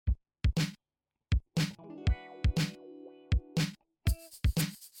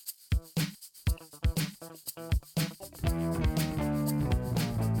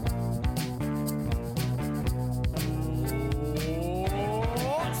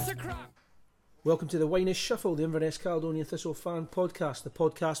Welcome to the Winus Shuffle, the Inverness Caledonian Thistle fan podcast, the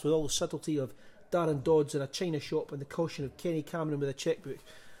podcast with all the subtlety of Darren Dodds in a china shop and the caution of Kenny Cameron with a chequebook.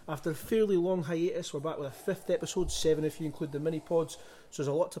 After a fairly long hiatus, we're back with a fifth episode, 7 if you include the mini-pods, so there's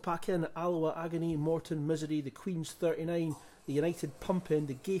a lot to pack in. Alloa Agony, Morton Misery, the Queen's 39, the United Pump-In,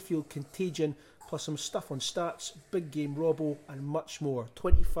 the Gayfield Contagion, plus some stuff on stats, big game Robbo, and much more.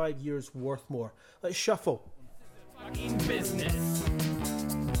 25 years worth more. Let's shuffle. Fucking business.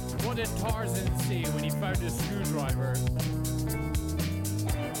 What did Tarzan see when he found his screwdriver?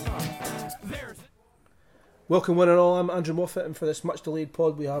 Welcome one and all, I'm Andrew Moffat, and for this much delayed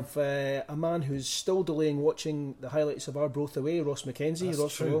pod we have a man who's still delaying watching the highlights of Arbroath away, Ross McKenzie. That's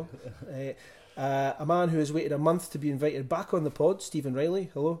Ross, true. Hello. A man who has waited a month to be invited back on the pod, Stephen Riley.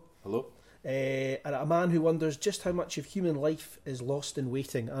 Hello. Hello. And a man who wonders just how much of human life is lost in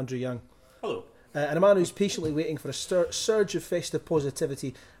waiting, Andrew Young. Hello. And a man who's patiently waiting for a surge of festive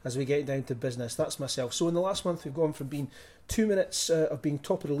positivity as we get down to business. That's myself. So in the last month we've gone from being 2 minutes of being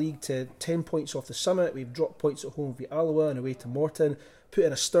top of the league to 10 points off the summit. We've dropped points at home via Alloa and away to Morton. Put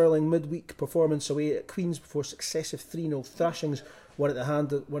in a sterling midweek performance away at Queen's before successive 3-0 thrashings. One at the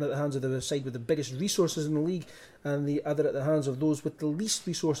hands of the side with the biggest resources in the league, and the other at the hands of those with the least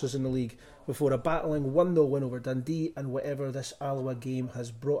resources in the league, before a battling 1-0 win over Dundee and whatever this Alloa game has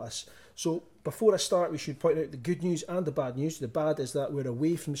brought us. So before I start, we should point out the good news and the bad news. The bad is that we're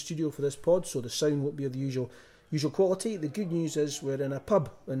away from the studio for this pod, so the sound won't be of the usual quality. The good news is we're in a pub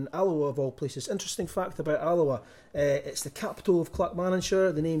in Alloa of all places. Interesting fact about Alloa, it's the capital of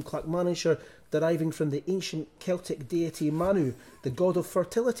Clackmannanshire, the name Clackmannanshire deriving from the ancient Celtic deity Manu, the god of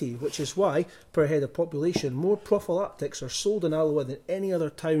fertility, which is why, per head of population, more prophylactics are sold in Alloa than any other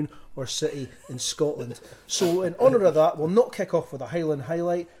town or city in Scotland. So in honour of that, we'll not kick off with a Highland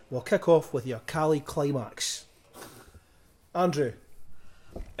highlight, we'll kick off with your Cali climax. Andrew.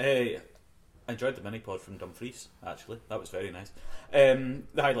 I enjoyed the mini-pod from Dumfries, actually. That was very nice. The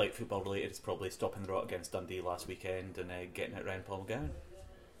highlight football related is probably stopping the rot against Dundee last weekend and getting it round Paul McGowan.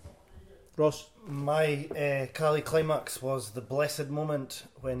 Ross? My Cali climax was the blessed moment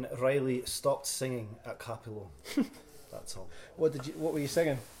when Riley stopped singing at Capello. That's all. What were you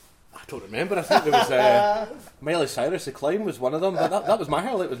singing? I don't remember. I think there was Miley Cyrus, The Climb was one of them, but that was my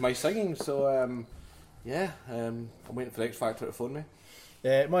highlight, was my singing. So I'm waiting for X Factor to phone me.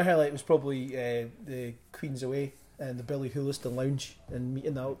 My highlight was probably the Queen's away and the Billy Hooliston Lounge and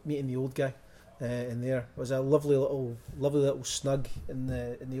meeting the old guy in there. It was a lovely little snug in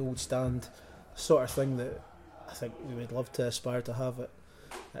the old stand, sort of thing that I think we would love to aspire to have at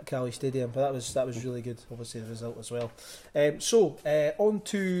Cali Stadium. But that was really good. Obviously the result as well. So on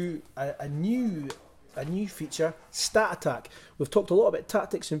to a new feature, Stat Attack. We've talked a lot about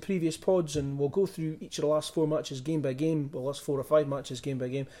tactics in previous pods, and we'll go through each of the last 4 matches game by game, well, last 4 or 5 matches game by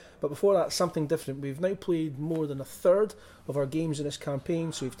game. But before that, something different. We've now played more than a third of our games in this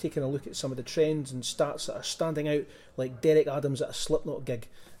campaign, so we've taken a look at some of the trends and stats that are standing out, like Derek Adams at a Slipknot gig.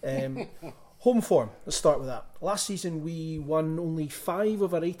 Home form, let's start with that. Last season we won only 5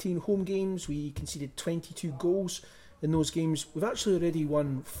 of our 18 home games. We conceded 22 goals in those games. We've actually already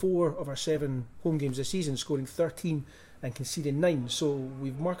won 4 of our 7 home games this season, scoring 13 and conceding 9. So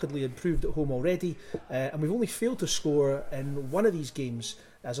we've markedly improved at home already, and we've only failed to score in 1 of these games,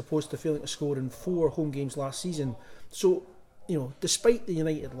 as opposed to failing to score in 4 home games last season. So, despite the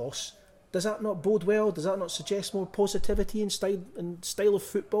United loss, does that not bode well? Does that not suggest more positivity in style of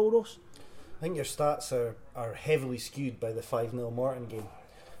football, Ross? I think your stats are heavily skewed by the 5-0 Morton game.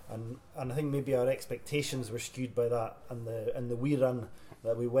 And I think maybe our expectations were skewed by that and the wee run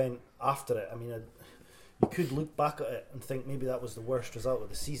that we went after it. I mean, you could look back at it and think maybe that was the worst result of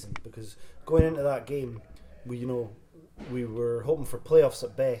the season, because going into that game, we were hoping for playoffs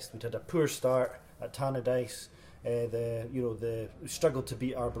at best. We'd had a poor start at Tannadice. The struggled to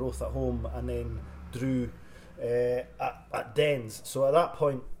beat Arbroath at home and then drew at Dens. So at that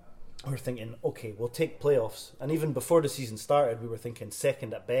point, we're thinking, okay, we'll take playoffs. And even before the season started, we were thinking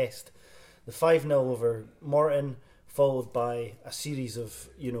second at best. The 5-0 over Morton, followed by a series of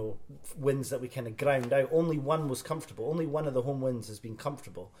wins that we kind of ground out. Only one was comfortable. Only one of the home wins has been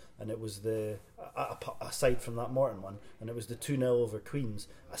comfortable, and it was aside from that Morton one, and it was the 2-0 over Queen's.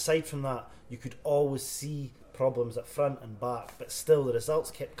 Aside from that, you could always see problems at front and back, but still the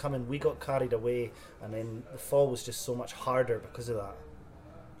results kept coming. We got carried away, and then the fall was just so much harder because of that.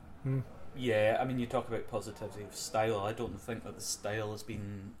 Yeah, I mean, you talk about positivity of style. I don't think that the style has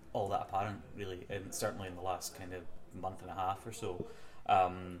been all that apparent, really, and certainly in the last kind of month and a half or so.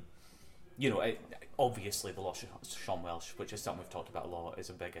 obviously the loss of Sean Welsh, which is something we've talked about a lot, is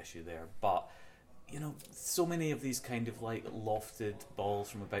a big issue there. But so many of these kind of like lofted balls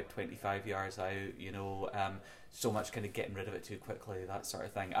from about 25 yards out, so much kind of getting rid of it too quickly, that sort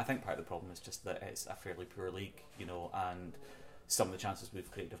of thing. I think part of the problem is just that it's a fairly poor league, and some of the chances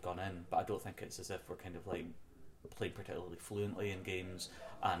we've created have gone in, but I don't think it's as if we're kind of like played particularly fluently in games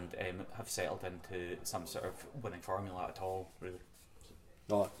and have settled into some sort of winning formula at all, really.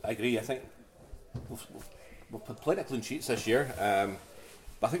 No, I agree. I think we've plenty of clean sheets this year.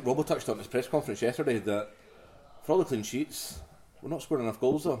 But I think Robbo touched on his press conference yesterday that for all the clean sheets, we're not scoring enough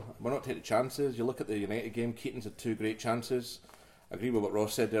goals though. We're not taking chances. You look at the United game, Keaton's had 2 great chances. I agree with what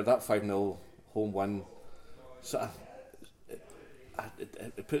Ross said there. That 5-0 home win,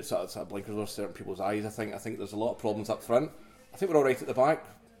 it puts sort of blinkers on certain people's eyes. I think there's a lot of problems up front. I think we're all right at the back,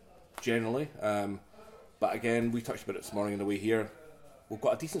 generally. But again, we touched about it this morning on the way here. We've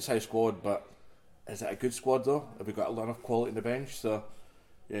got a decent sized squad, but is it a good squad though? Have we got enough quality on the bench? So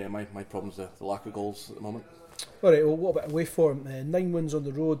yeah, my problem's the lack of goals at the moment. Alright, well, what about away form? 9 wins on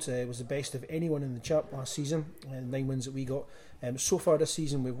the road was the best of anyone in the Chap last season. 9 wins that we got. So far this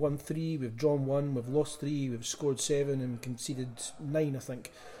season, we've won 3, we've drawn 1, we've lost 3, we've scored 7 and conceded 9, I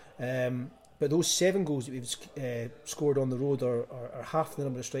think. But those 7 goals that we've scored on the road are half the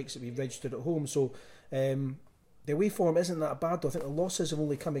number of strikes that we've registered at home. So the away form isn't that bad though. I think the losses have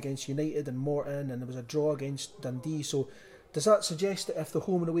only come against United and Morton, and there was a draw against Dundee. So does that suggest that if the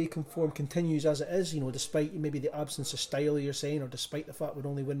home and away form continues as it is, despite maybe the absence of style you're saying, or despite the fact we're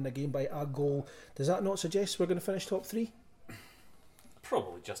only winning a game by a goal, does that not suggest we're going to finish top 3?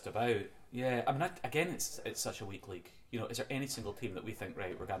 Probably just about. Yeah, I mean, again, it's such a weak league. Is there any single team that we think,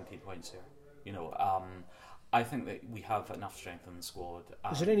 right, we're guaranteed points here? I think that we have enough strength in the squad.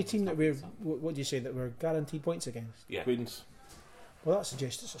 Is there any team that what do you say, that we're guaranteed points against? Yeah. Queens. Well, that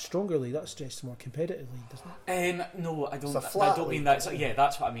suggests it's a stronger league. That suggests a more competitive league, doesn't it? No, I don't. It's a flat I don't mean that. Yeah,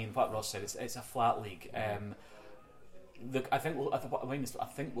 that's what I mean. What Ross said. It's a flat league. I think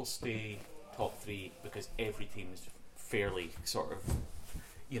we'll stay top 3 because every team is fairly sort of,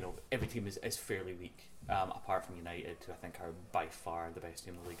 every team is fairly weak. Apart from United, who I think are by far the best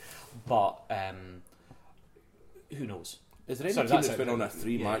team in the league. But who knows? Is there any team that's been on a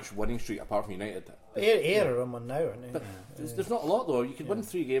 3-match winning streak apart from United? Ayr are on one now, aren't they? But there's not a lot though. You could win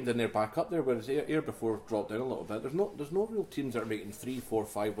 3 games and they're back up there, whereas Ayr before dropped down a little bit. There's no real teams that are making 3, 4,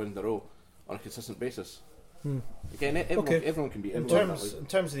 5 wins in a row on a consistent basis. Again, everyone can be in terms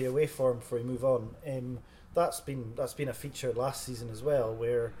of the away form. Before we move on, that's been a feature last season as well,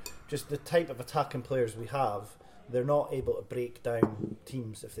 where just the type of attacking players we have, they're not able to break down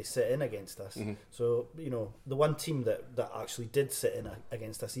teams if they sit in against us. Mm-hmm. So the one team that actually did sit in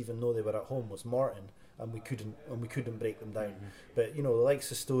against us, even though they were at home, was Morton, and we couldn't break them down. Mm-hmm. But the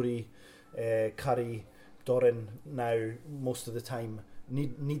likes of Story, Curry, Doran now most of the time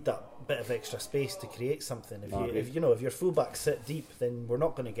need that bit of extra space to create something. If your fullbacks sit deep, then we're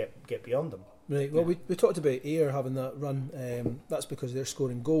not going to get beyond them. Right. Well, we talked about Ayr having that run. That's because they're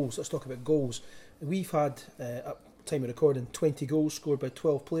scoring goals. Let's talk about goals. We've had, at time of recording, 20 goals scored by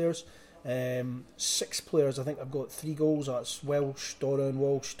 12 players. 6 players, I think, have got 3 goals. That's Welsh, Doran,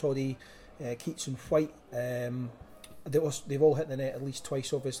 Walsh, Toddy, Keats and White. They've all hit the net at least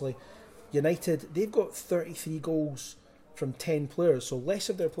twice, obviously. United, they've got 33 goals from 10 players, so less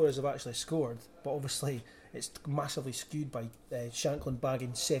of their players have actually scored, but obviously it's massively skewed by Shankland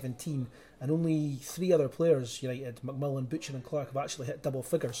bagging 17, and only 3 other players, United, McMillan, Butcher and Clark, have actually hit double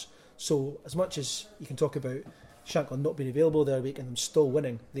figures. So as much as you can talk about Shankland not being available the other week and them still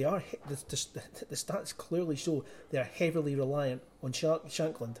winning, they are the stats clearly show they are heavily reliant on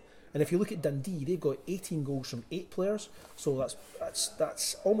Shankland. And if you look at Dundee, they've got 18 goals from 8 players, so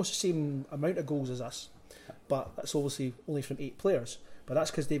that's almost the same amount of goals as us, but that's obviously only from 8 players. But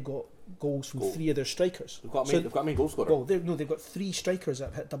that's because they've got goals from 3 of their strikers. They've got a main goal scorer. Well, they've got 3 strikers that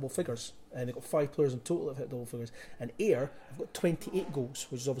have hit double figures, and they've got 5 players in total that have hit double figures. And Ayr have got 28 goals,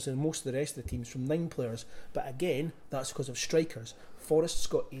 which is obviously most of the rest of the teams from 9 players. But again, that's because of strikers. Forrest's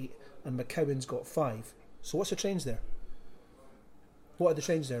got 8, and McCowan's got 5. So what's the trends there? What are the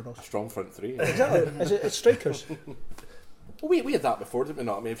trends there, Ross? A strong front 3. Exactly. It's strikers. Well, we had that before, didn't we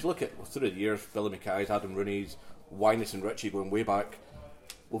not? I mean, if you look at through the years, Billy Mackay's, Adam Rooney's, Wyness and Ritchie going way back,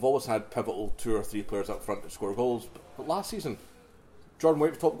 we've always had pivotal 2 or 3 players up front to score goals. But last season, Jordan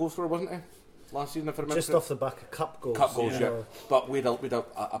White was top goal scorer, wasn't he? Last season, if I remember. Just off the back of cup goals. Cup goals, yeah. But we had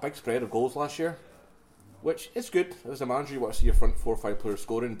a big spread of goals last year, which is good. As a manager, you want to see your front 4 or 5 players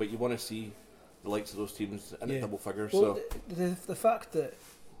scoring, but you want to see the likes of those teams in double figures. Well, so the fact that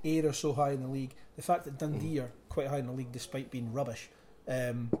Ayr are so high in the league, the fact that Dundee are quite high in the league despite being rubbish,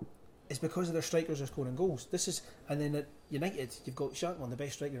 is because of their strikers are scoring goals. And then at United, you've got Shankland, the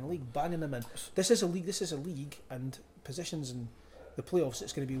best striker in the league, banging them in. This is a league, and positions in the playoffs,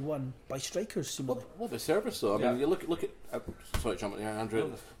 it's going to be won by strikers. Seemingly. What the service though? I mean, you look at. Sorry, jumping in, Andrew.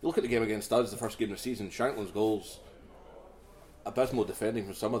 You look at the game against us, the first game of the season. Shankland's goals, abysmal defending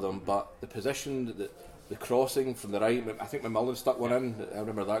from some of them, but the position, the crossing from the right. I think McMillan stuck one in. I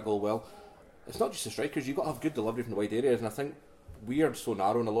remember that goal well. It's not just the strikers. You've got to have good delivery from the wide areas, and I think we are so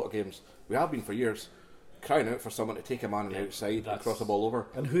narrow in a lot of games. We have been for years. Crying out for someone to take a man on the outside and cross the ball over.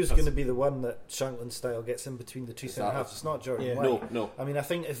 And who's going to be the one that Shankland style gets in between the two centre halves? It's not Jordan White. No. I mean, I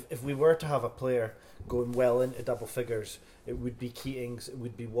think if we were to have a player going well into double figures, it would be Keatings, it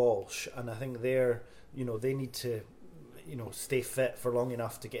would be Walsh, and I think they need to, stay fit for long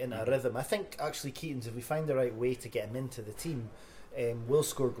enough to get into a rhythm. I think actually Keatings, if we find the right way to get him into the team, will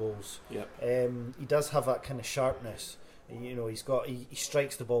score goals. Yep. He does have that kind of sharpness. He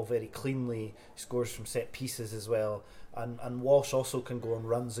strikes the ball very cleanly. He scores from set pieces as well, and Walsh also can go on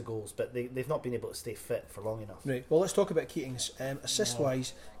runs of goals, but they've not been able to stay fit for long enough. Right. Well, let's talk about Keatings. Assist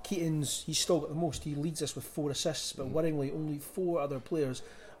wise, Keatings, he's still got the most. He leads us with 4 assists, but worryingly, only 4 other players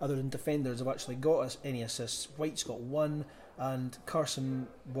other than defenders have actually got us any assists. White's got 1, and Carson,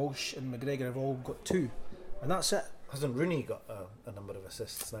 Walsh, and McGregor have all got 2, and that's it. Hasn't Rooney got a number of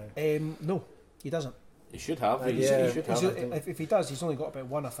assists now? No, he doesn't. He should have. He should have. If he does, he's only got about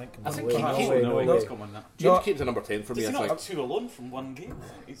 1, I think. I think No Keating's way. come on that. James Keating's a number 10 for Does me. he I not think. have 2 alone from one game?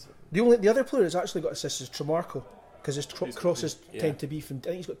 The other player who's actually got assists is Tremarco, because his crosses Yeah. tend to be from. I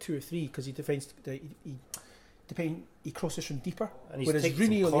think he's got 2 or 3 because he defends. He crosses from deeper. And he's Whereas taken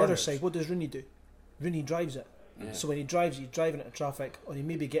Rooney from on the other corners. side, what does Rooney do? Rooney drives it. Yeah. So when he drives, he's driving into traffic, or he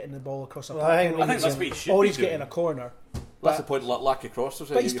may be getting the ball across a Well, park, I think that's what he should or be he's doing. getting a corner. That's the point. Lack of crosses.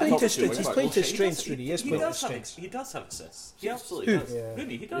 But he's playing to his strengths. He's playing to his He strengths. does- Rooney, he is he playing to does his have strengths. He does have assists. He absolutely Who? does. Yeah.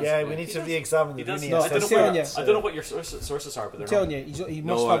 Rooney, he does. Yeah, we need He to does. re-examine the He does. Rooney No, I don't know assists. telling what, you. I don't know what your sources are, but they're I'm telling wrong. you, he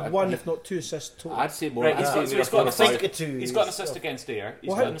must have 1, if not 2 assists total. I'd say more. Right, I'd he's say got- near so he's got 4 or an I 5. think it He's got an assist against Ayr. He's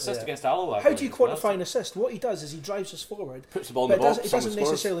Well, got how- an assist against Alloa. How do you quantify an assist? What he does is he drives us forward. Puts the ball in But the box. it someone doesn't scores.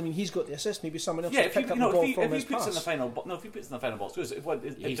 necessarily mean he's got the assist. Maybe someone else Yeah, has if he, picked up you know, the ball if he from puts his in the pass. final, no, if he puts in the final box, does it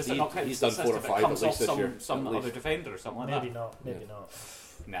He's- does it not count he's as an done 4 or assist if 5 it comes at off least this year, some at other least. defender or something like Maybe that? not. Maybe not.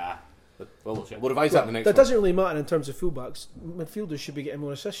 Nah. But, well, Bullshit. we'll revise that in the next That one. doesn't really matter in terms of fullbacks. Midfielders should be getting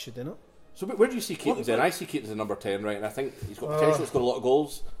more assists, should they not? So where do you see Keatings then? I see Keatings as number 10, right? And I think he's got potential to score a lot of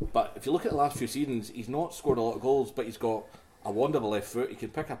goals. But if you look at the last few seasons, he's not scored a lot of goals, but he's got a wonderful left foot. He can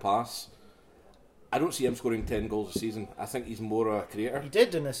pick a pass. I don't see him scoring 10 goals a season. I think he's more a creator. He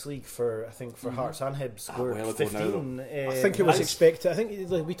did in this league for Hearts and Hibs scored well ago 15. I think it was expected. I think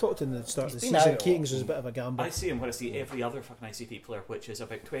like, we talked in the start of the He's been season. out. Keatings was a bit of a gamble. I see him where I see every other fucking ICT player, which is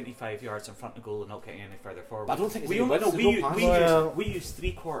about 25 yards in front of goal and not getting any further forward. But I don't think we it's only any no, width, we, there's use, no pass. we, Well- use, we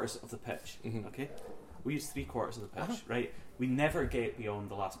use 3/4 of the pitch. Okay, we use 3/4 of the pitch. Right, we never get beyond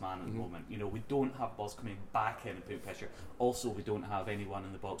the last man at the moment. You know, we don't have balls coming back in and putting pressure. Also, we don't have anyone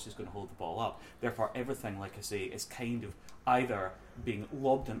in the box who's going to hold the ball up. Therefore, everything, like I say, is kind of either being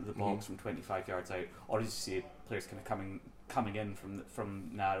lobbed into the box from 25 yards out, or as you say, players kind of coming in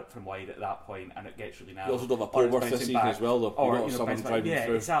from wide at that point, and it gets really narrow. You also don't have a Or it's Polworth this bouncing season back. as well, though. Or, You've got you know, someone bounce back. driving Yeah,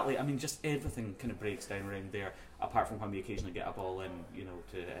 through. exactly. I mean, just everything kind of breaks down around there, apart from when we occasionally get a ball in,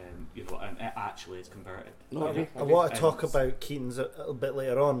 and it actually is converted. No, I agree. I want to And talk it's- about Keatings a little bit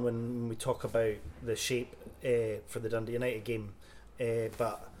later on when we talk about the shape for the Dundee United game,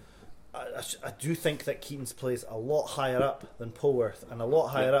 but I do think that Keatings plays a lot higher up than Polworth and a lot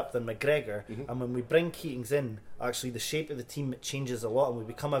higher up than McGregor. And when we bring Keatings in, actually the shape of the team changes a lot, and we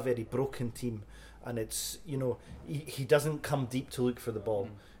become a very broken team. And it's he doesn't come deep to look for the ball.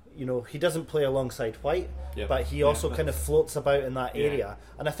 He doesn't play alongside White, Yep. but he also but- kind of floats about in that Yeah. area.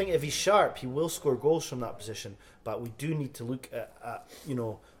 And I think if he's sharp, he will score goals from that position. But we do need to look at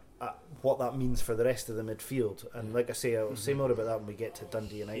what that means for the rest of the midfield. And like I say, I'll say more about that when we get to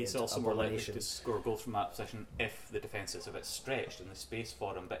Dundee United. He's also more likely Abomination. to score goals from that position if the defence is a bit stretched and the space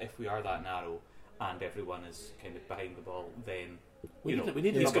for him. But if we are that narrow and everyone is kind of behind the ball, then We need a he's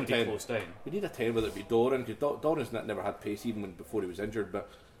number going to be 10. closed down. We need a 10, whether it be Doran, because Doran's never had pace even before he was injured, but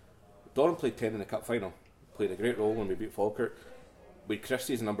Doran played 10 in the cup final, played a great role when we beat Falkirk. We'd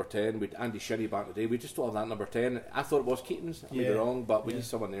Christie as number 10, we'd Andy Shinnie back today. We just don't have that number 10. I thought it was Keatings, I may be Yeah. wrong, but we need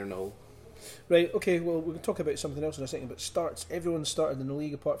someone there in the hole. Right, okay, well, we'll talk about something else in a second, but starts. Everyone started in the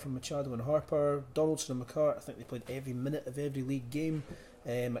league apart from Machado and Harper. Donaldson and McCart, I think they played every minute of every league game.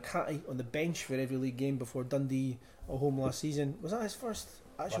 McHattie on the bench for every league game before Dundee at home last season. Was that his first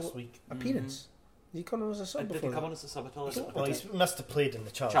actual Last week. appearance? he come on as a sub Did before? he come that? on as a sub at all? Well, he's must have played in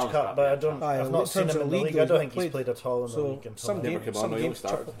the Challenge Challenge Cup, Cup, but yeah, I don't. Aye, I've in not seen terms him of in the league, league. though, I don't he's think he's played. played at all in the So league until some now. Never games, came on, some he only games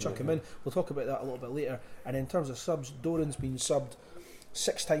started. chuck him in. We'll talk about that a little bit later. And in terms of subs, Doran's been subbed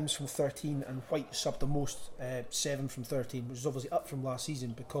 6 times from 13, and White subbed the most 7 from 13, which is obviously up from last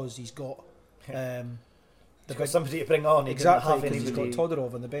season because he's got the He's big got somebody to bring on. He exactly didn't have because he's got anybody.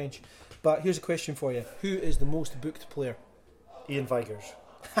 Todorov on the bench. But here's a question for you: who is the most booked player Ian Vigers.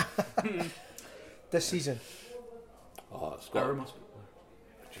 this season? Oh, it's got. Our most-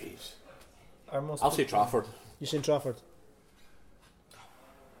 Jeez. Our most I'll say Trafford. You saying Trafford?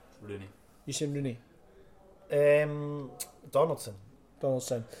 Rooney. You saying Rooney? Donaldson.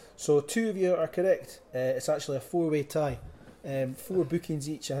 Donaldson. So 2 of you are correct. It's actually a 4-way tie. 4 bookings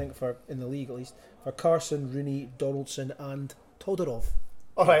each, I think, for in the league at least, for Carson, Rooney, Donaldson, and Todorov.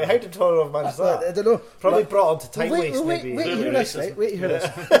 All right, how did Todorov manage I that? don't know. Probably But- brought on to Well, time waste, maybe. Wait, to hear this, right? Wait, to hear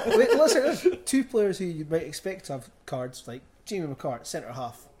this. Wait, listen. 2 players who you might expect to have cards, like Jamie McCart, centre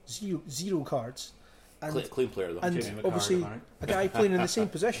half, zero cards, and Clean player though. and Jamie McCart, obviously am I right? a guy playing in the same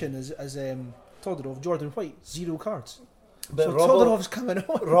position as Todorov, Jordan White, 0 cards. But So Robbo, Todorov's coming on,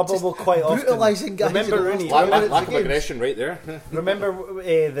 Robbo just will quite often. brutalising guys. Remember in the Rooney? last 10 minutes Lack of games. aggression right there. Remember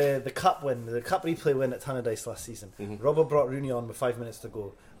the cup win, the cup replay win at Tannadice last season. Robbo brought Rooney on with 5 minutes to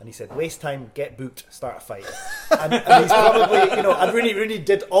go, and he said, "Waste time, get booked, start a fight." and he's probably, and Rooney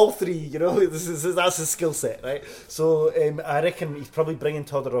did all 3. That's his skill set, right? So I reckon he's probably bringing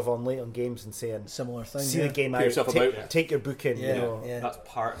Todorov on late on games and saying, Similar thing. "See yeah. the game Put out, yourself about. take your booking." Yeah, yeah. That's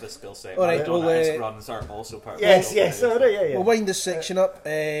part of the skill set. All right, Maradona well, runs are also part of Yes, the yes. skill Oh, set. yeah. We'll wind this section up.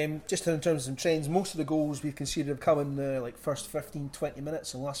 Just in terms of some trends, most of the goals we've conceded have come in the first 15-20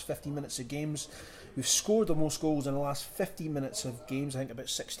 minutes and last 15 minutes of games. We've scored the most goals in the last 15 minutes of games. I think about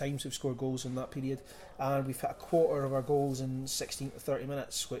 6 times we've scored goals in that period, and we've hit a quarter of our goals in 16 to 30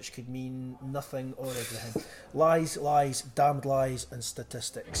 minutes, which could mean nothing or everything. Lies, damned lies, and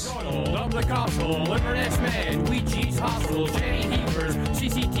statistics. Donald, up the castle, Inverness Man, Ouija's Hostel, Jenny Heavers,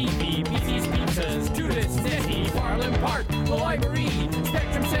 CCTV, BT's Pizzas, Judas, City, Farland Park, the Library,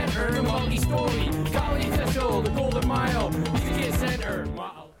 Spectrum Centre, Multi-Story, College Official, the Golden Mile, Music Centre.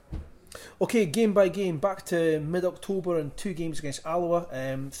 Wow. Okay, game by game, back to mid-October and 2 games against Alloa.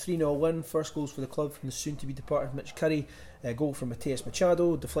 3-0 win, first goals for the club from the soon-to-be departed Mitch Curry. A goal from Mateus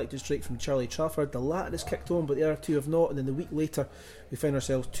Machado, deflected straight from Charlie Trafford. The latter has kicked on, but the other 2 have not. And then the week later, we find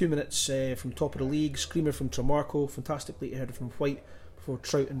ourselves 2 minutes from top of the league. Screamer from Tremarco, fantastic late header from White before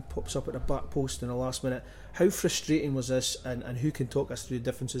Troughton pops up at the back post in the last minute. How frustrating was this, and who can talk us through the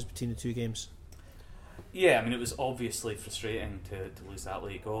differences between the 2 games? Yeah, I mean, it was obviously frustrating to lose that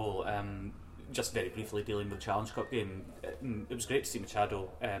late goal. Just very briefly dealing with the Challenge Cup game, it was great to see Machado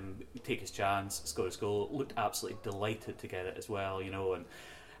take his chance, score his goal. Looked absolutely delighted to get it as well, and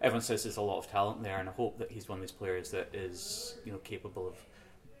everyone says there's a lot of talent there, and I hope that he's one of these players that is, capable of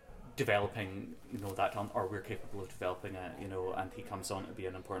developing, that talent, or we're capable of developing it, and he comes on to be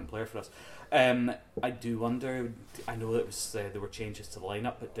an important player for us. I do wonder, I know it was there were changes to the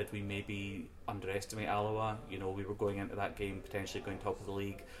lineup, but did we maybe underestimate Alloa? We were going into that game potentially going top of the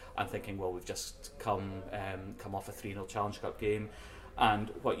league and thinking, well, we've just come off a 3-0 Challenge Cup game, and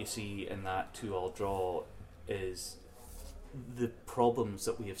what you see in that 2-2 draw is the problems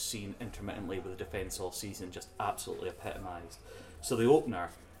that we have seen intermittently with the defence all season just absolutely epitomised. So the opener,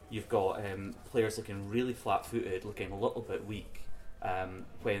 you've got players looking really flat-footed, looking a little bit weak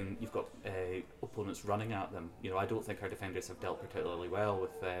when you've got opponents running at them. I don't think our defenders have dealt particularly well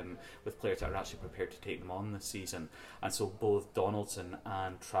with players that are actually prepared to take them on this season. And so both Donaldson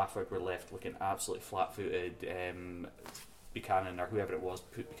and Trafford were left looking absolutely flat-footed. Buchanan, or whoever it was,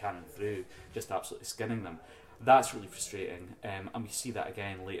 put Buchanan through, just absolutely skinning them. That's really frustrating, and we see that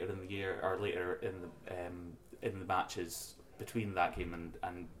again later in the year, or later in the matches between that game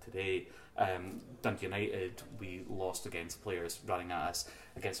and today. Dundee United, we lost against players running at us.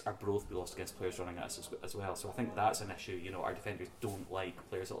 Against Arbroath, we lost against players running at us as well. So I think that's an issue. Our defenders don't like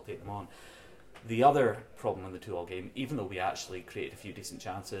players that will take them on. The other problem in the 2-2 game, even though we actually created a few decent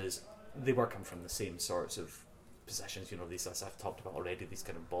chances, they were coming from the same sorts of positions. These, as I've talked about already, these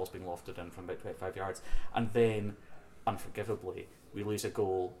kind of balls being lofted in from about 25 yards, and then unforgivably we lose a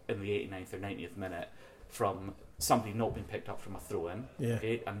goal in the 89th or 90th minute from somebody not being picked up from a throw-in. Yeah.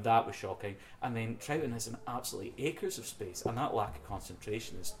 Okay, and that was shocking. And then Troughton has an absolutely acres of space, and that lack of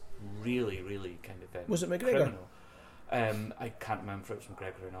concentration is really, really kind of Was it McGregor? criminal. I can't remember if it was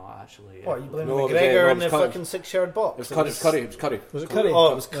McGregor or not, actually. What, you blaming No, it was, McGregor no, in it the was Curry. fucking 6-yard box? It was Curry. Was Was it Curry?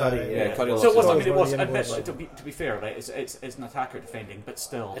 Oh, it was Curry. Yeah, Curry. So it wasn't. I mean, it One was. of the young boys. To be fair, right? It's an attacker defending, but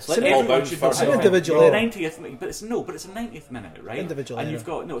still, It's like the ball bounce should first. be It's an individual error. 90th, but it's a 90th minute, right? Individual and error. you've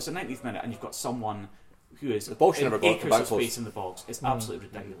got it's a 90th minute, and you've got someone who is The ball should in never go off the acres back of post. space in the box. It's absolutely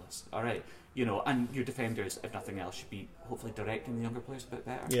ridiculous. All right. And your defenders, if nothing else, should be hopefully directing the younger players a bit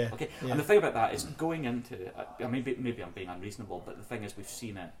better. Yeah, Okay. yeah. And the thing about that is going into. Maybe I'm being unreasonable, but the thing is, we've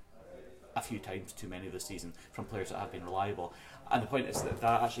seen it a few times too many this season from players that have been reliable. And the point is that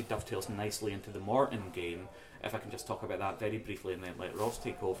actually dovetails nicely into the Morton game. If I can just talk about that very briefly and then let Ross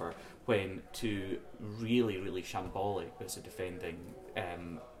take over, when two really, really shambolic bits of defending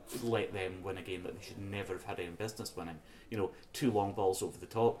let them win a game that they should never have had any business winning. 2 long balls over the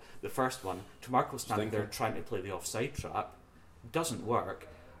top. The first one, Tremarco standing there trying to play the offside trap, doesn't work,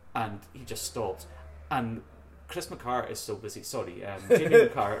 and he just stops. And Chris McCart is so busy. Sorry, Jamie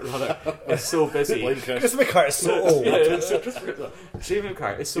McCart rather is so busy. Chris McCart is so old. Jamie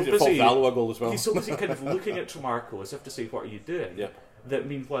McCart is so He's a busy. Valua goal as well. He's so busy kind of looking at Tremarco as if to say, "What are you doing?" Yeah. That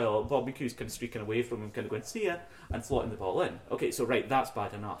meanwhile, Bob McHugh's kind of streaking away from him, kind of going, "See ya," and slotting the ball in. Okay, so right, that's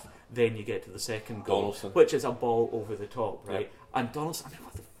bad enough. Then you get to the second goal, Donaldson. which is a ball over the top, right? And Donaldson, I mean,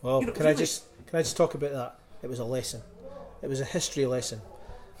 what the Well, can I really- just talk about that? It was a lesson. It was a history lesson.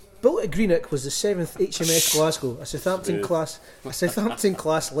 Built at Greenock was the 7th HMS Glasgow, a Southampton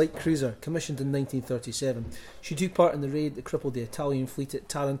class light cruiser commissioned in 1937. She took part in the raid that crippled the Italian fleet at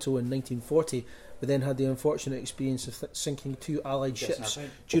Taranto in 1940, but then had the unfortunate experience of sinking 2 Allied Yes, ships that's right.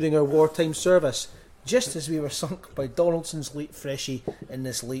 during our wartime service, just as we were sunk by Donaldson's late freshie in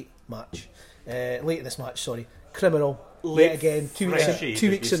this criminal. Late Yet again, 2 freshie,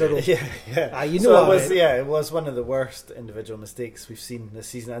 did weeks you in a say? row. Yeah. Ah, you know So what I meant. it was one of the worst individual mistakes we've seen this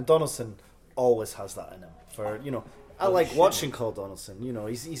season, and Donaldson always has that in him. I like watching Cole Donaldson.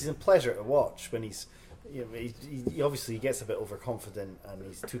 He's a pleasure to watch when he's. He obviously gets a bit overconfident and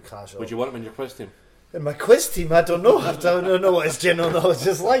he's too casual. Would you want him in your quiz team? In my quiz team, I don't know. I don't know what his general knowledge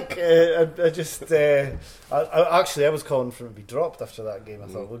is like. I was calling for him to be dropped after that game. I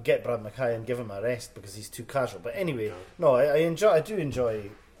thought we'll get Brad Mackay and give him a rest because he's too casual. But anyway, no, I do enjoy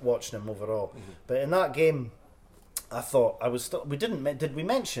watching him overall. But in that game, I thought did we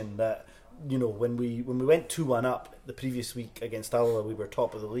mention that when we went 2-1 up the previous week against Alloa, we were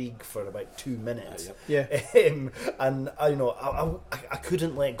top of the league for about 2 minutes. Yeah. And I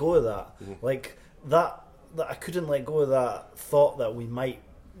couldn't let go of that. Like that I couldn't let go of that thought that we might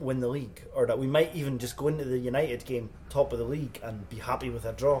win the league, or that we might even just go into the United game top of the league and be happy with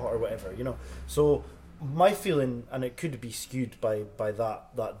a draw or whatever. So my feeling, and it could be skewed by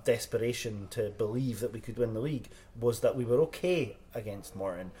that desperation to believe that we could win the league, was that we were okay against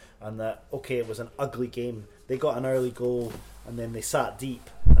Morton, and that it was an ugly game. They got an early goal and then they sat deep,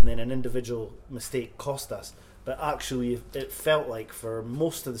 and then an individual mistake cost us. But actually, it felt like for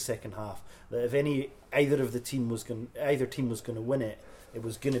most of the second half that if either team was going to win it, it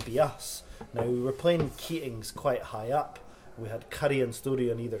was going to be us. Now we were playing Keatings quite high up. We had Curry and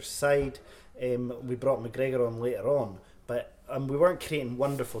Story on either side. We brought McGregor on later on, but we weren't creating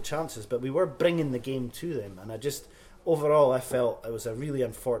wonderful chances, but we were bringing the game to them. And overall, I felt it was a really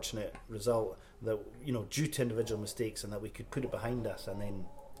unfortunate result that due to individual mistakes, and that we could put it behind us and then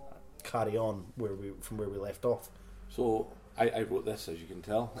carry on from where we left off. So I wrote this, as you can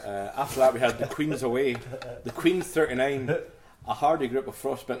tell. After that, we had the Queens away. The Queens 39, a hardy group of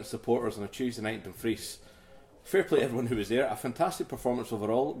frostbitten supporters on a Tuesday night in Dumfries. Fair play to everyone who was there. A fantastic performance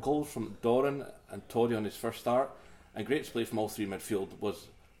overall. Goals from Doran and Toddy on his first start, and great display from all three midfield. Was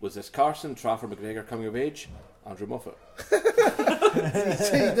this Carson, Trafford, McGregor coming of age? Andrew Moffat. You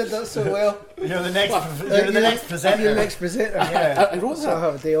did that so well. You're the next presenter. You're the next presenter. Yeah. I wrote So I that.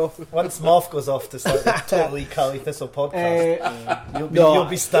 have a day off. Once Moff goes off to start the Totally Cali Thistle podcast, you'll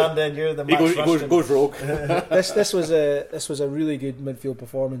be standing. You're the He Max goes, Rushton. goes rogue. This was a really good midfield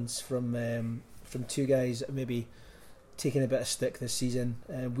performance from two guys that maybe taking a bit of stick this season.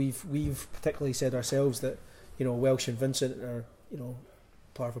 We've particularly said ourselves that Welsh and Vincent are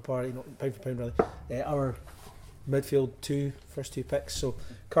par for par, pound for pound really, our midfield first two picks. So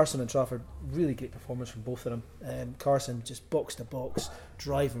Carson and Trafford, really great performance from both of them. Carson just box to box,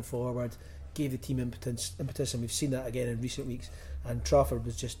 driving forward, gave the team impetus, and we've seen that again in recent weeks. And Trafford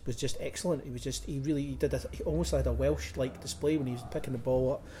was just excellent. He almost had a Welsh like display when he was picking the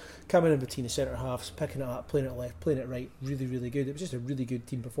ball up, coming in between the centre halves, picking it up, playing it left, playing it right. Really, really good. It was just a really good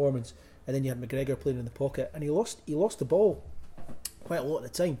team performance. And then you had McGregor playing in the pocket, and he lost the ball quite a lot of the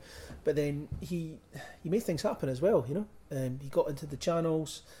time, but then he made things happen as well. He got into the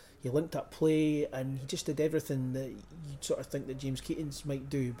channels. he linked up play, and he just did everything that you sort of think that James Keatings might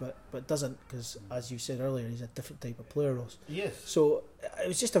do, but doesn't, because as you said earlier, he's a different type of player, Ross. Yes. So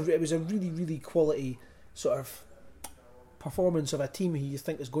it was a really, really quality sort of performance of a team who you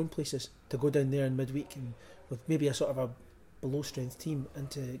think is going places, to go down there in midweek and with maybe a sort of a below strength team,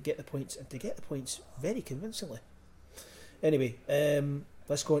 and to get the points very convincingly. Anyway,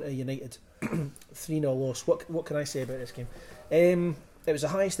 let's go on to United. 3-0 loss. What can I say about this game? It was the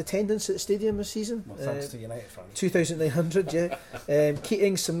highest attendance at the stadium this season. Well, thanks to United fans. 2,900, yeah.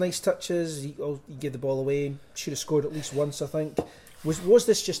 Keating, some nice touches. He gave the ball away. Should have scored at least once, I think. Was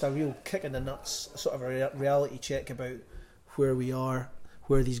this just a real kick in the nuts, sort of a reality check about where we are,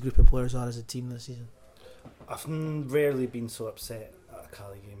 where these group of players are as a team this season? I've rarely been so upset at a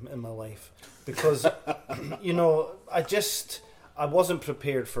Cali game in my life, because I wasn't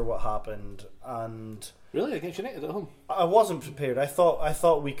prepared for what happened, and Really, against United at home? I wasn't prepared. I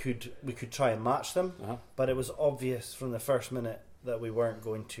thought we could try and match them, Uh-huh. but it was obvious from the first minute that we weren't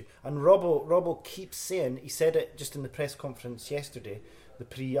going to. And Robbo keeps saying, he said it just in the press conference yesterday, the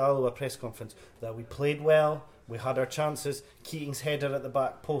pre-Alloa press conference, that we played well, we had our chances. Keating's header at the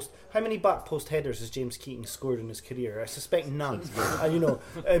back post. How many back post headers has James Keating scored in his career? I suspect none.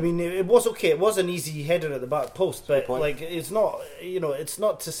 It was okay. It was an easy header at the back post, but it's not. It's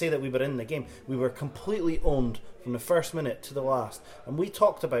not to say that we were in the game. We were completely owned from the first minute to the last, and we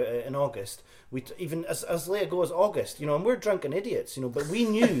talked about it in August. Even as late ago as August, and we're drunken idiots, but we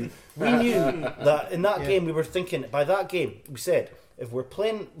knew that in that game we were thinking. By that game, we said, if we're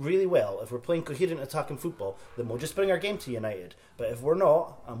playing really well, if we're playing coherent attacking football, then we'll just bring our game to United. But if we're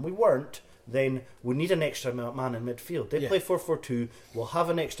not, and we weren't, then we need an extra man in midfield. They play 4-4-2, we'll have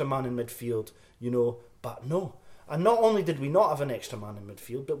an extra man in midfield, but no. And not only did we not have an extra man in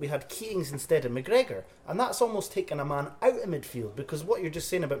midfield, but we had Keatings instead of McGregor. And that's almost taking a man out of midfield, because what you're just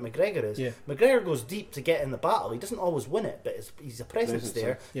saying about McGregor is McGregor goes deep to get in the battle. He doesn't always win it, but he's a presence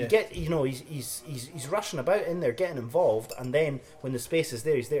there. Yeah. He's rushing about in there, getting involved, and then when the space is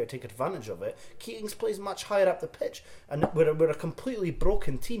there, he's there to take advantage of it. Keatings plays much higher up the pitch, and we're a completely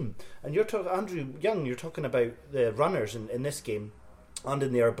broken team. And you're talking, Andrew Young, you're talking about the runners in this game and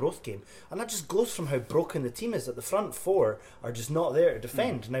in the Arbroath game, and that just goes from how broken the team is, that the front four are just not there to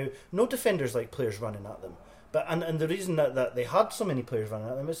defend. Now, no defenders like players running at them, but and the reason that they had so many players running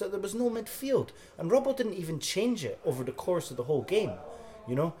at them is that there was no midfield, and Robbo didn't even change it over the course of the whole game,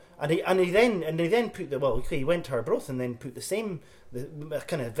 and he then put he went to Arbroath and then put the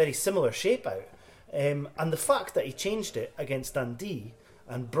kind of very similar shape out, and the fact that he changed it against Dundee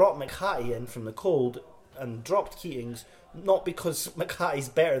and brought McHattie in from the cold and dropped Keatings, not because McHattie's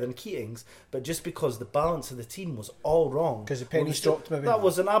better than Keatings, but just because the balance of the team was all wrong. Because the pennies dropped, maybe. That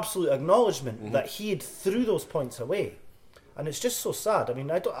was an absolute acknowledgement that he had threw those points away, and it's just so sad. I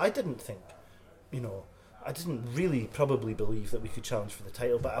mean, I didn't really probably believe that we could challenge for the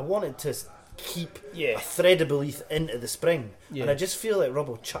title, but I wanted to keep a thread of belief into the spring, and I just feel like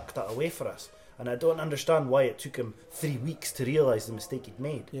Robbo chucked that away for us, and I don't understand why it took him 3 weeks to realise the mistake he'd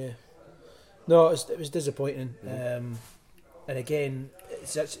made. Yeah. No, it was disappointing. And again,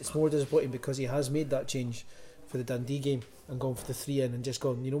 it's more disappointing because he has made that change for the Dundee game and gone for the 3 in and just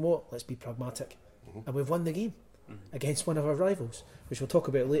gone, you know what, let's be pragmatic. And we've won the game against one of our rivals, which we'll talk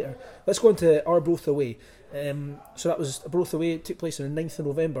about later. Let's go on to Arbroath away. So that was Arbroath away. It took place on the 9th of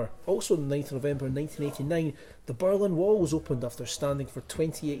November. Also on the 9th of November 1989, the Berlin Wall was opened after standing for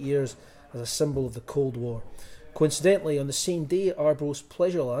 28 years as a symbol of the Cold War. Coincidentally, on the same day, Arbroath's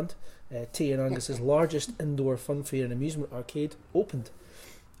Pleasureland, Tay and Angus's largest indoor funfair and amusement arcade, opened.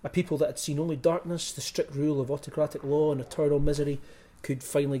 A people that had seen only darkness, the strict rule of autocratic law and eternal misery could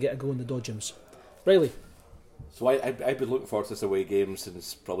finally get a go in the Dodgems. Riley. So I've been looking forward to this away game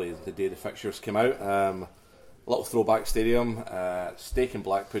since probably the day the fixtures came out. A little throwback stadium, steak and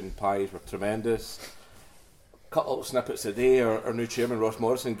black pudding pies were tremendous. Cut little snippets a day. Our new chairman Ross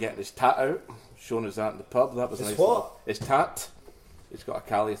Morrison getting his tat out, showing us that in the pub. That was a nice. What? His tat. He's got a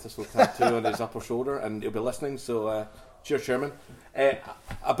Cali Thistle tattoo on his upper shoulder, and he'll be listening. So, cheers, Chairman.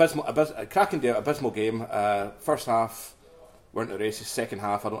 Cracking day, abysmal game. First half weren't the races. Second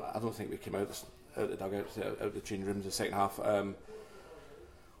half, I don't think we came out the dugouts, out the change rooms. The second half,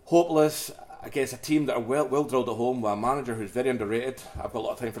 hopeless against a team that are well drilled at home with a manager who's very underrated. I've got a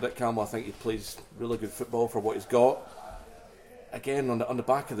lot of time for Dick Campbell. I think he plays really good football for what he's got. Again, on the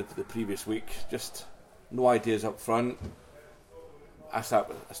back of the previous week, just no ideas up front. I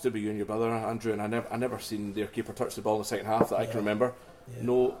stood with you and your brother Andrew, and I never seen their keeper touch the ball in the second half that I can remember.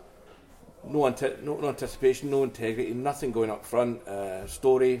 No anticipation, no integrity, nothing going up front.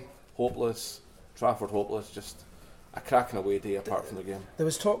 Story hopeless, Trafford hopeless. Just a cracking away day apart from the game. There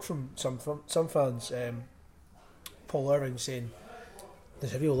was talk from some fans, Paul Irving, saying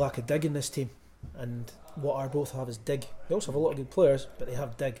there's a real lack of dig in this team, and what Arbroath have is dig. They also have a lot of good players, but they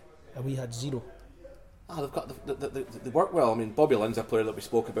have dig, and we had zero. They've got they work well. I mean, Bobby Lynn's a player that we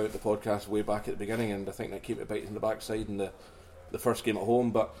spoke about in the podcast way back at the beginning, and I think that came to bite in the backside in the first game at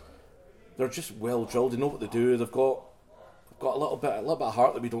home. But they're just well drilled. They know what they do. They've got a little bit of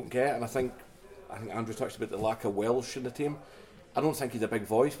heart that we don't get, and I think Andrew touched about the lack of Welsh in the team. I don't think he's a big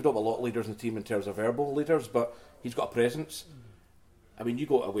voice. We don't have a lot of leaders in the team in terms of verbal leaders, but he's got a presence. I mean, you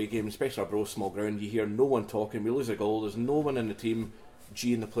go to away games, especially our small ground, you hear no one talking. We lose a goal. There's no one in the team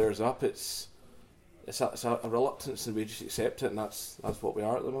geeing the players up. It's a reluctance, and we just accept it, and that's what we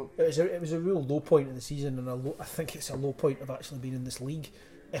are at the moment. It was a real low point in the season, and I think it's a low point of actually being in this league,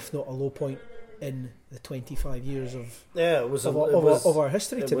 if not a low point in the 25 years of our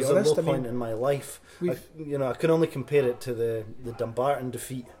history. To be honest, it was a low point in my life. I can only compare it to the Dumbarton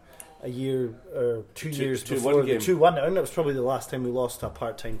defeat a year or 2 years before the 2-1, and it was probably the last time we lost to a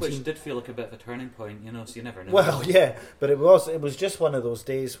part-time team. Which did feel like a bit of a turning point, so you never know. Well, yeah, but it was just one of those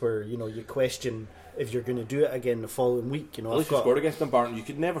days where you question if you're going to do it again the following week. At least we scored against Dumbarton. You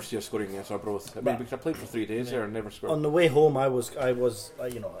could never see us scoring against Arbroath. I mean, because I played for 3 days there and never scored. On the way home, I was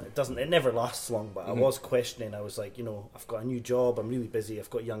it never lasts long, but I was questioning. I was like, I've got a new job. I'm really busy. I've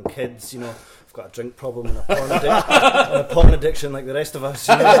got young kids. I've got a drink problem and a porn addiction like the rest of us.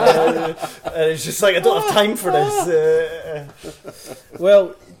 And it's just like I don't have time for this.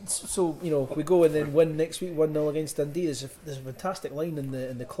 Well, so we go and then win next week 1-0 against Dundee. There's a fantastic line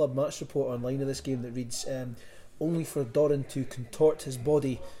in the club match report online of this game that reads, only for Doran to contort his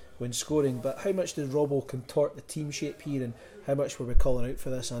body when scoring. But how much did Robbo contort the team shape here, and how much were we calling out for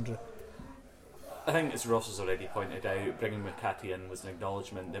this, Andrew? I think, as Ross has already pointed out, bringing McCarthy in was an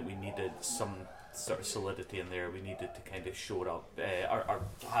acknowledgement that we needed some sort of solidity in there. We needed to kind of shore up or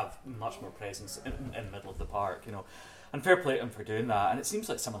have much more presence in the middle of the park, And fair play to him for doing that. And it seems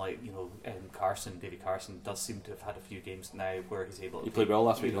like someone like Davy Carson does seem to have had a few games now where he's able to played well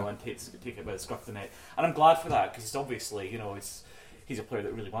last week, and take it by the scruff of the neck. And I'm glad for that, because he's obviously he's a player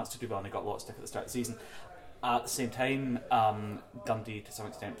that really wants to do well, and he got a lot of stick at the start of the season. At the same time, Dundee to some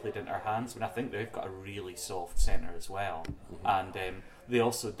extent played into our hands. I mean, I think they've got a really soft centre as well, and they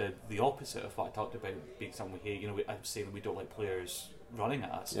also did the opposite of what I talked about being something we hate. I was saying we don't like players running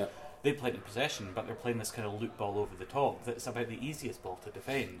at us. Yeah. They played in possession, but they're playing this kind of loop ball over the top that's about the easiest ball to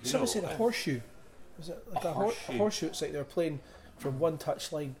defend. Someone said a horseshoe. Was it like a horseshoe? It's like they're playing from one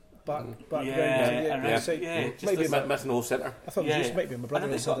touchline back round to the outside. Maybe missing the whole centre. I thought it might be my brother.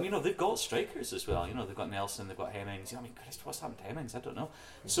 And they've got strikers as well. They've got Nelson, they've got Hemmings. I mean, Christ, what's happened to Hemmings? I don't know.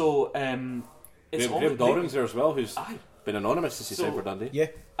 So we have Doran's there as well, who's been anonymous since he signed for Dundee. Yeah.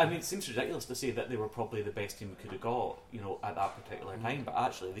 I mean, it seems ridiculous to say that they were probably the best team we could have got, at that particular time. But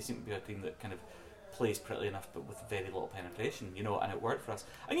actually, they seem to be a team that kind of plays pretty enough, but with very little penetration. And it worked for us.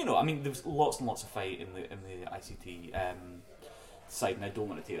 And I mean, there was lots and lots of fight in the ICT side, and I don't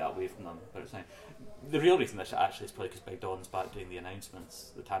want to take that away from them, but it's fine. The real reason this actually is probably because Big Don's back doing the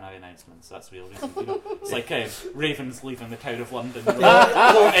announcements, the Tannoy announcements. That's the real reason. It's like Ravens leaving the Tower of London,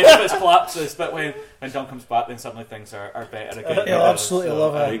 edifice collapses, but when Don comes back, then suddenly things are better again. Absolutely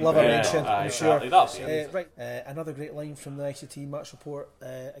love a mention. I'm sure. Right. Another great line from the ICT match report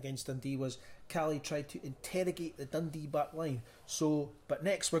against Dundee was Cali tried to interrogate the Dundee back line. But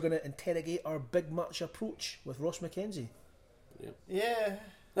next we're going to interrogate our big match approach with Ross McKenzie. Yeah.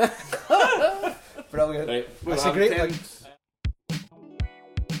 Brilliant. Right. That's a great line.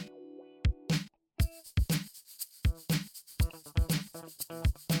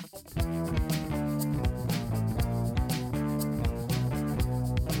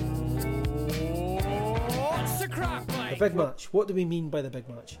 The big match. What do we mean by the big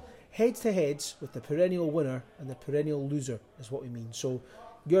match? Head-to-heads with the perennial winner and the perennial loser is what we mean. So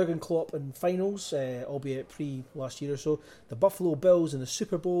Jurgen Klopp in finals, albeit pre-last year or so, the Buffalo Bills in the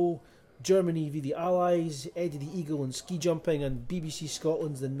Super Bowl, Germany v the Allies, Eddie the Eagle in ski jumping, and BBC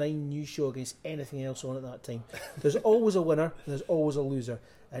Scotland's The 9 News show against anything else on at that time. There's always a winner and there's always a loser,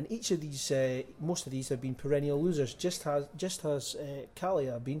 and each of these, most of these have been perennial losers, just as Cali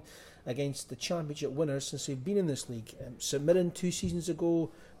have been against the championship winners since they've been in this league. St Mirren 2 seasons ago,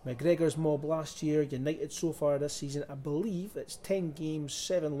 McGregor's Mob last year, United so far this season, I believe it's 10 games,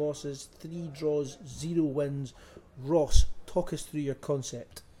 7 losses, 3 draws, 0 wins. Ross, talk us through your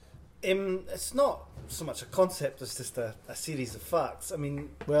concept. It's not so much a concept as just a series of facts. I mean,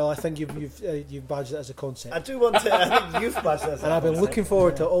 Well, I think you've badged it as a concept, I do want to. I think you've badged it as a and I've been concept. looking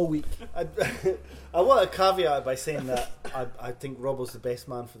forward to it all week. I want to caveat it by saying that I think Robbo's the best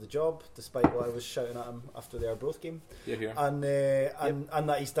man for the job, despite what I was shouting at him after the Arbroath game. Here. And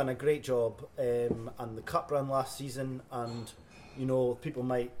that he's done a great job. And the cup run last season, and people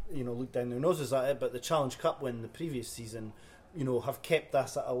might look down their noses at it, but the Challenge Cup win the previous season, have kept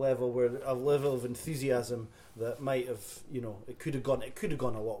us at a level of enthusiasm that might have, it could have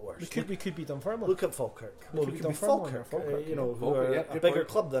gone a lot worse. We could be Dunfermline. Look at Falkirk. We could be be Dunfermline Falkirk. or Falkirk, Who Falkirk, are yeah, a good bigger point.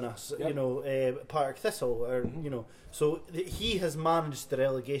 club than us. Yep. Partick Thistle, or So he has managed the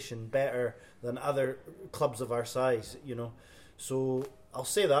relegation better than other clubs of our size. So I'll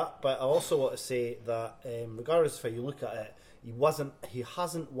say that, but I also want to say that regardless of how you look at it, he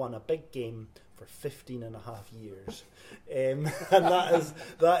hasn't won a big game for 15 and a half years, and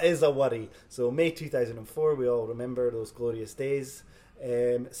that is a worry. So May 2004, we all remember those glorious days.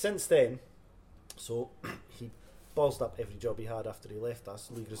 Since then, so he ballsed up every job he had after he left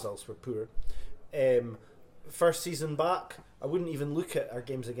us. League results were poor. First season back, I wouldn't even look at our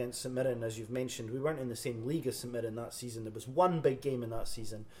games against St Mirren. As you've mentioned, we weren't in the same league as St Mirren that season. There was one big game in that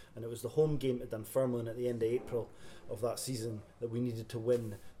season, and it was the home game at Dunfermline at the end of April of that season that we needed to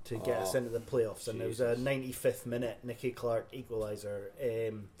win to get us into the playoffs. And it was a 95th minute Nicky Clark equaliser.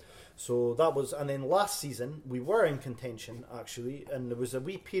 So that was, and then last season we were in contention actually, and there was a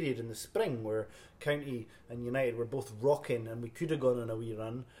wee period in the spring where County and United were both rocking, and we could have gone on a wee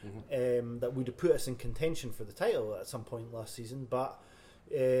run that would have put us in contention for the title at some point last season. But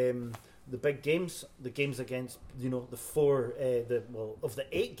the big games, the games against the four, of the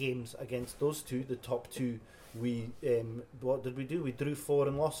 8 games against those two, the top two, we what did we do? We drew 4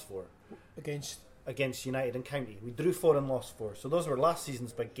 and lost 4 against United and County. We drew 4 and lost 4. So those were last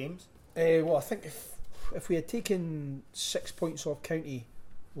season's big games. Well, I think if we had taken 6 points off County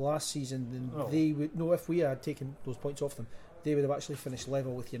last season, then they would. No, if we had taken those points off them, they would have actually finished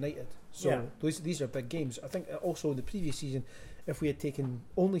level with United. So these are big games. I think also in the previous season, if we had taken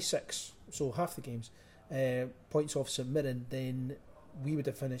only 6, so half the games, points off St Mirren, then we would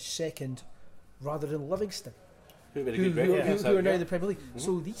have finished second rather than Livingston, Who made a who good record are now in the Premier League.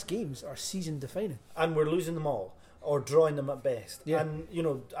 So these games are season defining. And we're losing them all, or drawing them at best. Yeah. And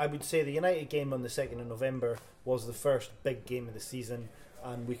I would say the United game on the 2nd of November was the first big game of the season,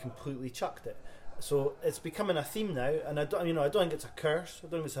 and we completely chucked it. So it's becoming a theme now, and I don't think it's a curse. I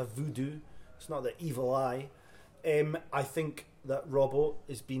don't think it's a voodoo. It's not the evil eye. I think that Robbo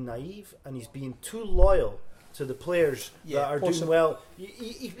is being naive, and he's being too loyal to the players that are doing well.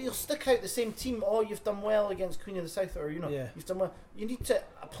 You'll stick out the same team. Oh, you've done well against Queen of the South, or you've done well. You need to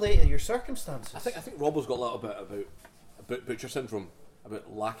play to your circumstances. I think Robbo's got a little bit about Butcher syndrome,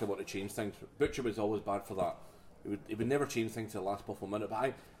 about lack of want to change things. Butcher was always bad for that. He would never change things to the last possible minute.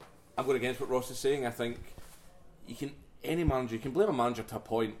 But I'm going against what Ross is saying. I think you can blame a manager to a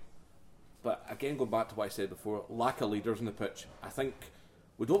point, but again, going back to what I said before, lack of leaders on the pitch. I think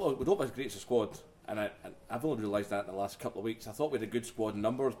we don't have as great as a squad. And I've only realised that in the last couple of weeks. I thought we had a good squad in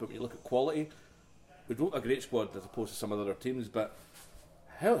numbers, but when you look at quality, we don't have a great squad as opposed to some of the other teams. But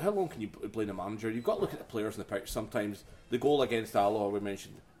how long can you blame the manager? You've got to look at the players in the pitch. Sometimes the goal against Alloa we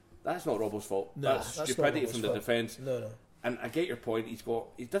mentioned, that's not Robbo's fault. No, that's not stupidity Robbo's from the fault. defence. No. And I get your point. He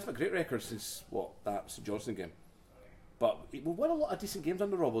doesn't have a great record since that St Johnstone game. But we won a lot of decent games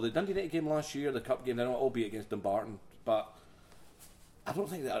under Robbo. The Dundee United game last year, the cup game, albeit against Dumbarton. But I don't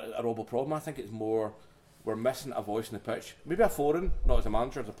think that's a Robbo problem. I think it's more we're missing a voice in the pitch. Maybe a foreign, not as a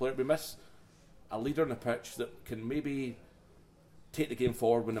manager, as a player. We miss a leader in the pitch that can maybe take the game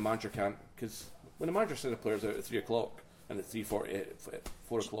forward when the manager can't. Because when the manager sends the players out at 3 o'clock and at 3:48,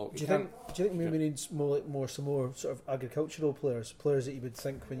 4 o'clock, Do you think maybe we need some more sort of agricultural players that you would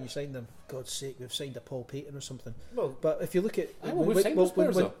think when you sign them, God's sake, we've signed a Paul Payton or something. Well, But if you look at we've signed those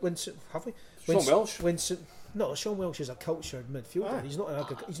players, though. have we? Sean Welsh. No, Sean Welsh is a cultured midfielder. Ah. He's not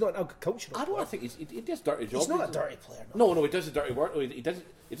an agricultural. I don't think he does dirty job. He's not a dirty player. No, he does the dirty work. He doesn't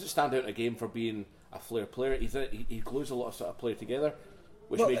stand out in a game for being a flair player. He glues a lot of sort of player together,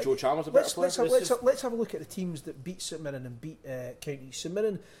 which made Joe Chalmers a better player. Let's have a look at the teams that beat St Mirren and beat County. St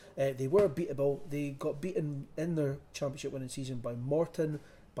Mirren, they were beatable. They got beaten in their championship winning season by Morton,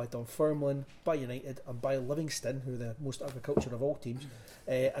 by Dunfermline, by United, and by Livingston, who are the most agriculture of all teams.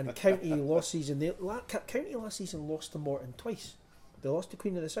 And County last season lost to Morton twice. They lost to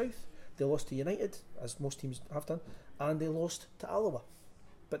Queen of the South, they lost to United, as most teams have done, and they lost to Alloa.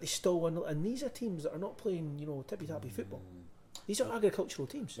 But they still won, and these are teams that are not playing, tippy-tappy football. These are agricultural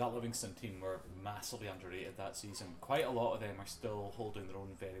teams. That Livingston team were massively underrated that season. Quite a lot of them are still holding their own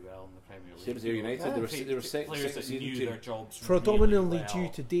very well in the Premier League. Same as Ayr United, they were players that knew their jobs Predominantly really due well.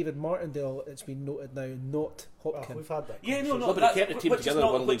 to David Martindale, it's been noted now, not Hopkins. We've had that. Yeah, no, But that's they kept the team which is together,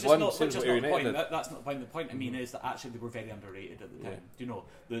 not- won which League is One, not- same which as is what not the Ayr point. United did. That's not the point. The point I mean is that actually they were very underrated at the time. You know,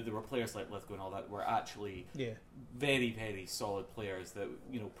 there were players like Lithgow and all that were actually very, very solid players that,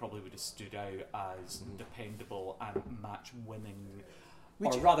 you know, probably would have stood out as dependable and match-winning.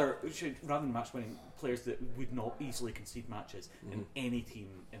 Or rather than match-winning, players that would not easily concede matches in any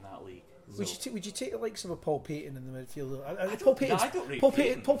team in that league. Would you take the likes of a Paul Payton in the midfield?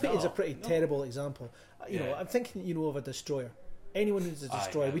 Paul Payton's a pretty terrible example. You know, I'm thinking, you know, of a destroyer. Anyone who's a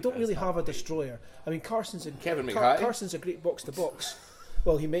destroyer. We don't really have a destroyer. I mean, Carson's a great box to box.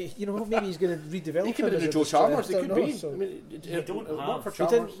 Well, he may, you know, maybe he's going to redevelop. He could be the Joe Chalmers. He could be. So. I mean,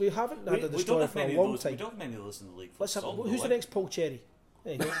 We haven't had a destroyer for a long time. We don't have many of those in the league. Who's the next Paul Cherry?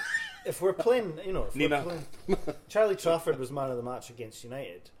 If we're playing, you know, Nina. Charlie Trafford was man of the match against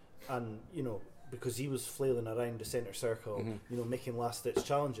United, and you know, because he was flailing around the centre circle, you know, making last ditch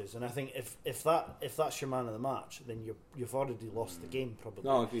challenges. And I think if that's your man of the match, then you've already lost the game probably.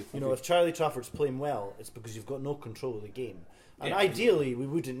 No, I agree. You know, if Charlie Trafford's playing well, it's because you've got no control of the game. And ideally, we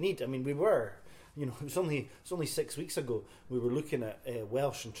wouldn't need. I mean, we were. You know, it's only 6 weeks ago we were looking at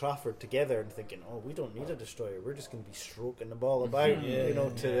Welsh and Trafford together and thinking, oh, we don't need a destroyer. We're just going to be stroking the ball about,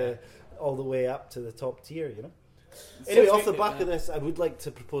 all the way up to the top tier. You know. Anyway, off the back of this, I would like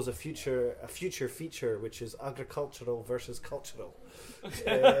to propose a future feature, which is agricultural versus cultural.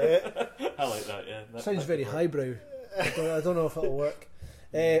 I like that. Yeah, Sounds very highbrow. I don't know if it'll work.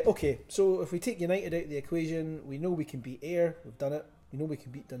 Okay, so if we take United out of the equation, we know we can beat Ayr. We've done it. We know we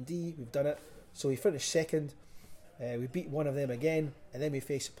can beat Dundee. We've done it. So we finished second. We beat one of them again, and then we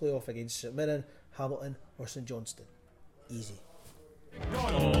face a playoff against St Mirren, Hamilton, or St Johnstone. Easy.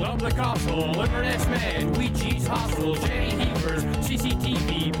 Donald of the Castle, Inverness Man, Ouija's Hostel, Jenny Heavers,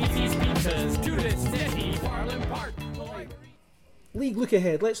 CCTV, BT's Pizzas, Judas, Netty, Farland Park, the library. League look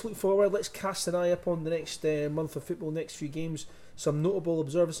ahead. Let's look forward. Let's cast an eye upon the next month of football, next few games. Some notable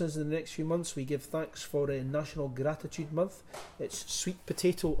observances in the next few months. We give thanks for National Gratitude Month. It's Sweet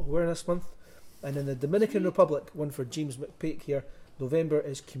Potato Awareness Month. And in the Dominican Republic, one for James McPake here, November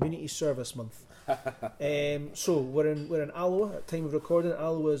is Community Service Month. So we're in Alloa at time of recording.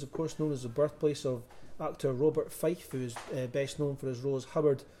 Alloa is of course known as the birthplace of actor Robert Fife, who is best known for his role as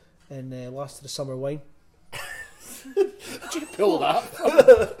Hubbard in Last of the Summer Wine. Did you pull that?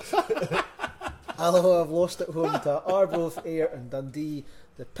 Alloa have lost at home to Arbroath, Ayr and Dundee.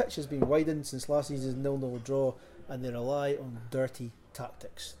 The pitch has been widened since last season's 0-0 draw, and they rely on dirty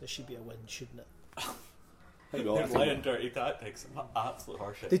tactics. This should be a win, shouldn't it? They're playing dirty tactics. Absolute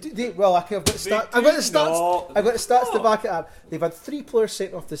horseshit. I've got the stats to back it up. They've had 3 players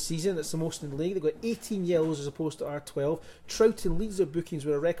sent off this season. That's the most in the league. They've got 18 yellows as opposed to our 12. Troughton leads their bookings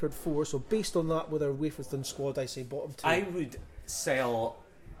with a record 4. So based on that, with our Waferton squad, I say bottom 2. I would sell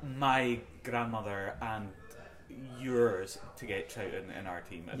my grandmother and yours to get Troughton in our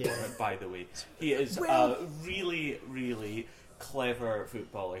team. By the way, he is a really, really clever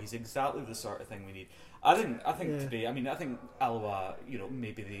footballer. He's exactly the sort of thing we need. I think today. I mean, I think Alloa, you know,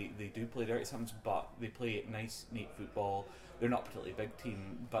 maybe they do play dirty sometimes, but they play nice, neat football. They're not a particularly big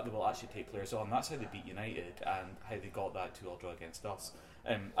team, but they will actually take players on. That's how they beat United and how they got that 2-2 draw against us.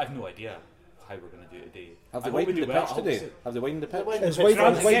 I've no idea how we're going to do it today. Have they widened the pitch today? Have they widened the pitch?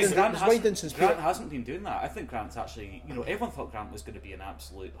 Grant hasn't been doing that. I think Grant's actually, you know, everyone thought Grant was going to be an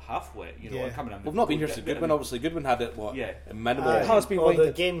absolute halfwit, you know, coming in. We've not been here since Goodwin. Obviously, Goodwin had it. A minimal. It has been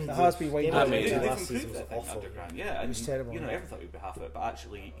widened. They've improved, I think, awful. under Grant. Yeah, it was terrible. You know, everyone thought he'd be half of it, but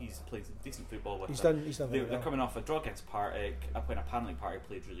actually, he's played some decent football with He's them. done They're coming off a draw against Partick, when apparently Partick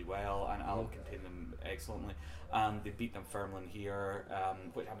played really well, and Alloa contained them excellently. And they beat them Dunfermline here,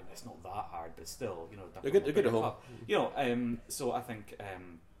 which, I mean, it's not that hard, but still, you know, they're good at home. You know, so I think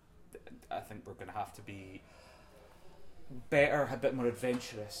we're going to have to be better, a bit more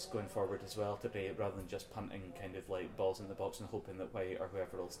adventurous going forward as well today, rather than just punting kind of like balls in the box and hoping that White or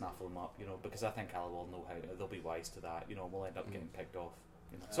whoever will snaffle them up. You know, because I think Alloa will know how they'll be wise to that. You know, and we'll end up getting picked off.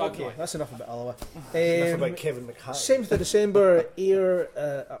 You know. So okay, that's enough about Alloa. Enough about Kevin McHattie. 7th of December, Ayr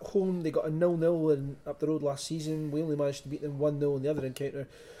at home. They got a 0-0 up the road last season. We only managed to beat them 1-0 in the other encounter.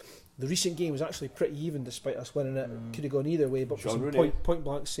 The recent game was actually pretty even despite us winning it. Could have gone either way, but for some point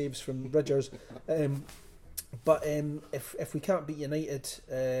blank saves from Ridgers. But if we can't beat United,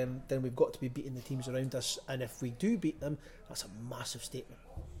 then we've got to be beating the teams around us. And if we do beat them, that's a massive statement.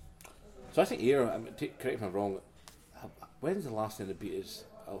 So I think Ayr, correct me if I'm wrong, when's the last time they beat us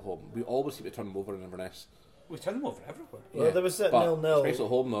at home? We always seem to turn them over in Inverness. We turned them over everywhere. Well, there was that but 0-0. especially at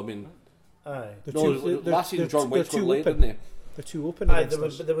home, though. I mean, Aye. last season John White scored late, didn't he? They're too open. Aye,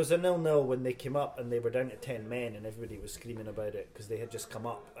 against us. there was a 0-0 when they came up and they were down to 10 men and everybody was screaming about it because they had just come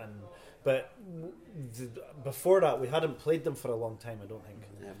up. But before that, we hadn't played them for a long time, I don't think.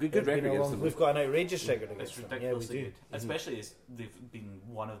 Yeah, good record against them. We've got an outrageous record against It's them. Yeah, we ridiculously do. good, especially as they've been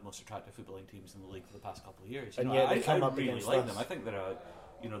one of the most attractive footballing teams in the league for the past couple of years. And yet they come I up really against like us. them. I think they're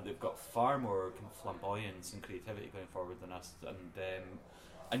they've got far more kind of flamboyance and creativity going forward than us,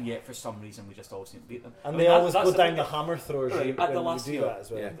 and yet for some reason we just always seem to beat them. And I they mean, always that's go the down thing. the hammer thrower regime At the when last we do year, that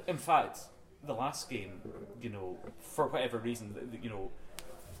as well. yeah. In fact, the last game, for whatever reason,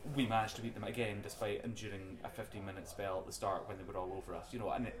 we managed to beat them again despite enduring a 15-minute spell at the start when they were all over us.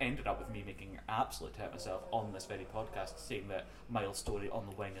 And it ended up with me making an absolute attack myself on this very podcast, saying that Miles' story on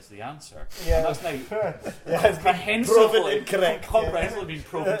the wing is the answer. Yeah. And that's now Yeah, comprehensively incorrect. comprehensively been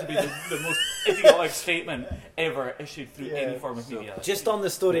proven to be the most idiotic statement ever issued through any form of media. Just on the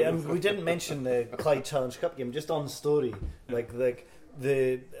story, and we didn't mention the Clyde Challenge Cup game. Just on the story, in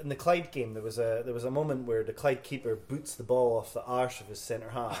the Clyde game, there was a moment where the Clyde keeper boots the ball off the arse of his centre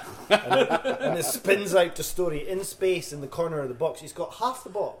half, and it spins out to Story in space in the corner of the box. He's got half the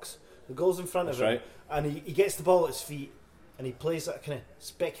box, the goal's in front of him, right. and he gets the ball at his feet. And he plays that kind of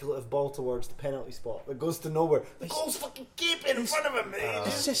speculative ball towards the penalty spot that goes to nowhere. The goal's fucking gaping in front of him, mate.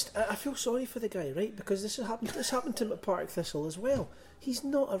 It's just, I feel sorry for the guy, right? Because this happened to him at Partick Thistle as well. He's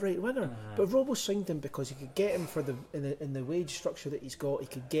not a right winger, but Robo signed him because he could get him for in the wage structure that he's got. He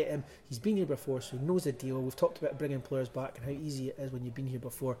could get him. He's been here before, so he knows the deal. We've talked about bringing players back and how easy it is when you've been here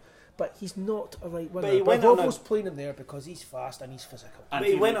before. But he's not a right winger. But Robo's playing him there because he's fast and he's physical. And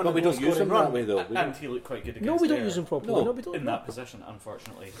He went on But a we don't use goal-scoring him run. that way, though. and he looked quite good against No, we don't Ayr use him properly. No, we don't. in that position,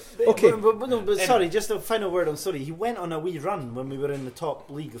 unfortunately. Okay. But sorry, just a final word on Story. He went on a wee run when we were in the top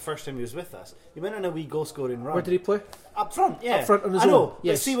league the first time he was with us. He went on a wee goal scoring run. Where did he play? Up front, yeah. Up front on his I know, own, but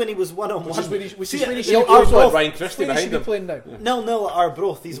yes. see when he was one-on-one. Which is when he See, should you be know, Also had Arbroath, Ryan Christie Where he behind should be him. playing now. 0-0 at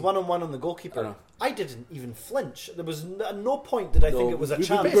Arbroath, he's one-on-one on the I goalkeeper. know. I didn't even flinch. There was at no point did I think No, it was a we-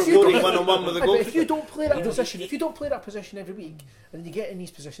 chance we- of we- going one-on-one with the Aye, but if goalkeeper. you don't play that position, every week, and you get in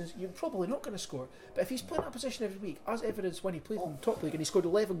these positions, you're probably not going to score. But if he's playing that position every week, as evidence when he played in the top league and he scored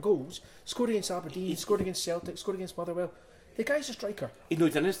 11 goals, scored against Aberdeen, scored against Celtic, scored against Motherwell, the guy's a striker.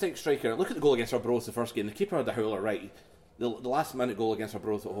 He's an instinct striker. Look at the goal against Arbroath the first game. The keeper had the howler right. The last minute goal against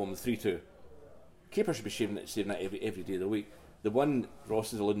Arbroath at home, the 3-2. Keeper should be saving that every day of the week. The one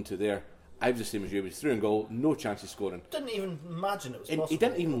Ross is alluding to there, I was the same as you. He was through and goal, no chance of scoring. Didn't even imagine it was And possible. he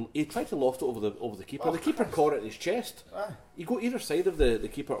didn't even. He tried to loft it over the keeper. The keeper caught it in his chest. Aye. You go either side of the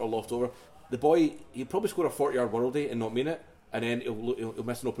keeper or loft over. The boy, he'd probably score a 40-yard worldie and not mean it, and then he'll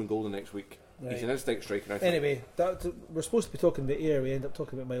miss an open goal the next week. Right. He's an instinct striker. I think. Anyway, we're supposed to be talking about Ayr. We end up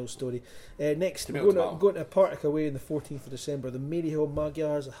talking about Miles' story. Next, Tomato, tomato. going to Partick away on the 14th of December. The Maryhill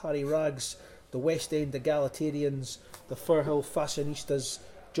Magyars, the Harry Rags, the West End, the Egalitarians, the Firhill Fashionistas,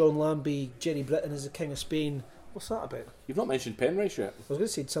 John Lambie, Jerry Britton is the King of Spain. What's that about? You've not mentioned Penrice yet. I was going to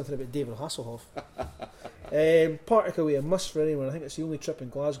say something about David Hasselhoff. Partick away, a must for anyone. I think it's the only trip in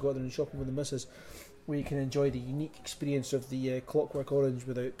Glasgow other than shopping with the missus where you can enjoy the unique experience of the Clockwork Orange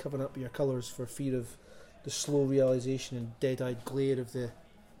without covering up your colours for fear of the slow realisation and dead-eyed glare of the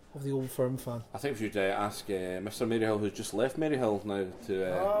Old Firm fan. I think we should ask Mr. Maryhill, who's just left Maryhill now,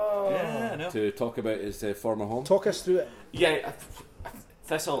 Yeah, I know. to talk about his former home. Talk us through it. Yeah,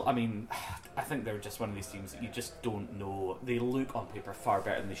 Thistle, I mean, I think they're just one of these teams that you just don't know. They look on paper far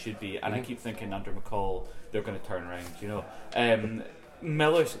better than they should be, and I keep thinking under McCall they're going to turn around, you know.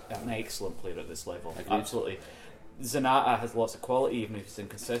 Miller's an excellent player at this level, Agreed. absolutely. Zanata has lots of quality, even if he's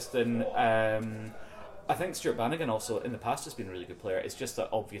inconsistent. I think Stuart Bannigan also in the past has been a really good player. It's just that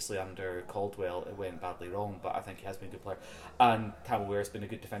obviously under Caldwell it went badly wrong, but I think he has been a good player. And Campbell Ware's been a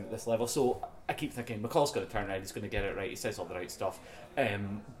good defender at this level. So I keep thinking McCall's going to turn around, he's going to get it right, he says all the right stuff.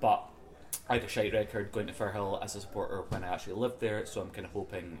 But I had a shite record going to Firhill as a supporter when I actually lived there, so I'm kind of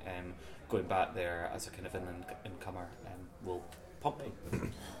hoping going back there as a kind of incomer will pump me.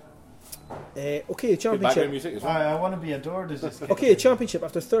 Okay, Good background Championship. music as well. I want to be adored as this. Okay, Championship.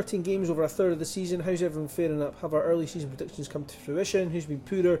 After 13 games over a third of the season, how's everyone faring up? Have our early season predictions come to fruition? Who's been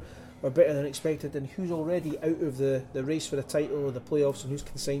poorer or better than expected? And who's already out of the race for the title or the playoffs? And who's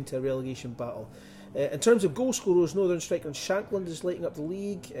consigned to a relegation battle? In terms of goal scorers, Northern striker Shankland is lighting up the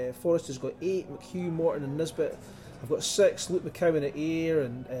league. Forrest has got 8. McHugh, Morton and Nisbet have got 6. Luke McCowan at Ayr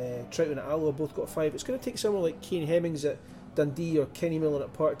and Troughton at Alloa both got 5. It's going to take someone like Kane Hemmings at Dundee or Kenny Miller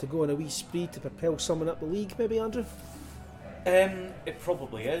at Park to go on a wee spree to propel someone up the league, maybe, Andrew? It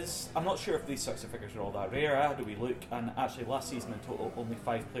probably is. I'm not sure if these sorts of figures are all that rare. I had a wee look, and actually last season in total, only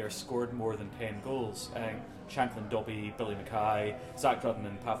 5 players scored more than 10 goals. Shanklin Dobby, Billy Mackay, Zach Rudden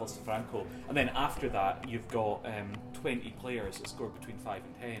and Pavel Stefranko. And then after that, you've got 20 players that scored between 5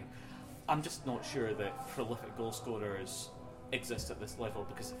 and 10. I'm just not sure that prolific goal scorers exist at this level,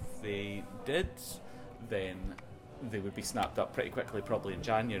 because if they did, then they would be snapped up pretty quickly, probably in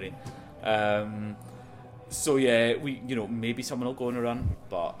January. So yeah, maybe someone will go on a run,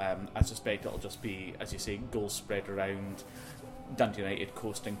 but I suspect it'll just be, as you say, goals spread around, Dundee United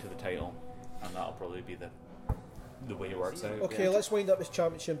coasting to the title, and that'll probably be the way it works out. Okay, let's wind up this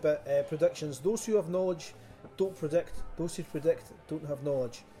championship bit. Predictions. Those who have knowledge don't predict. Those who predict don't have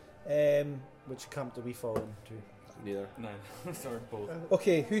knowledge. Which camp do we fall into? Neither. No, sorry, both.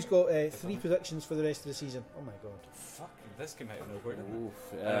 Okay, who's got 3 predictions for the rest of the season? Oh my god. Fuck, this came out of nowhere. Didn't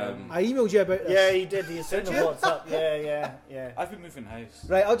Oof, I emailed you about this. Yeah, he did. He sent a Did you? WhatsApp. Yeah. it? I've been moving house.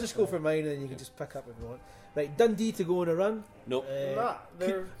 Right, I'll just go for mine and then you can just pick up if you want. Right, Dundee to go on a run. Nope.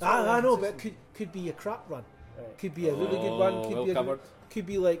 I know, but it could be a crap run. Right. Could be a really good one. Could well be covered. Could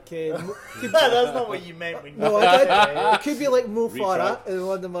be like That's not what you meant when you no, I did. It could be like Mo Retry. Farah in the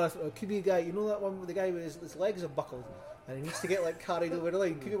London Marathon. It could be a guy, you know that one with the guy with his legs are buckled and he needs to get like carried over the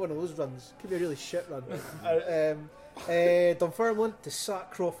line. Could be one of those runs. Could be a really shit run. Dunfermline to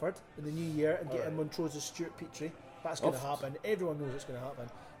sack Crawford in the new year and get in Montrose as Stuart Petrie. That's going to happen. Everyone knows it's going to happen.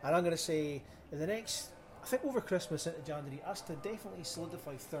 And I'm going to say in the next, I think over Christmas into January, us to definitely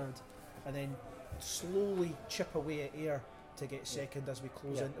solidify third and then slowly chip away at Ayr to get second as we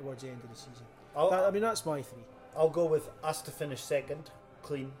close in towards the end of the season. That's my 3. I'll go with us to finish second,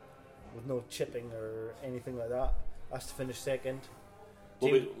 clean, with no chipping or anything like that. Us to finish second.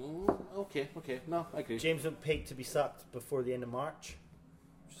 Okay. No, I agree. James McPake to be sacked before the end of March,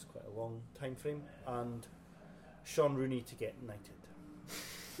 which is quite a long time frame, and Sean Rooney to get knighted.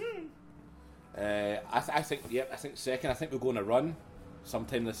 I think second. I think we'll go on a run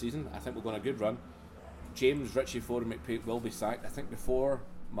sometime this season. I think we'll go on a good run. James, Richie Ford and McPake will be sacked. I think before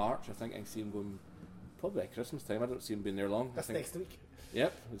March. I think I see him going probably at Christmas time. I don't see him being there long. That's next week.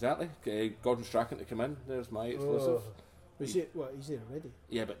 Yep, exactly. Gordon Strachan to come in. There's my exclusive. He's there already.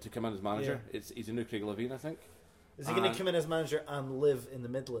 Yeah, but to come in as manager, he's a new Craig Levein, I think. Is he going to come in as manager and live in the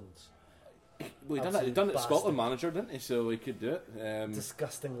Midlands? Well, he done it as Scotland manager, didn't he? So he could do it.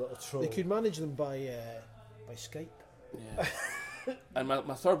 Disgusting little troll. They could manage them by Skype. Yeah. And my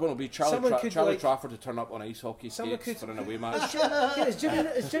third one will be Charlie Trafford to turn up on ice hockey skates for an away match. Is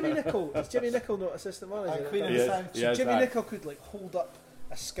Jimmy Nicholl not assistant manager? Jimmy Nicholl could like hold up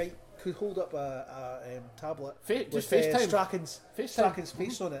a Skype, could hold up a tablet with Strachan's face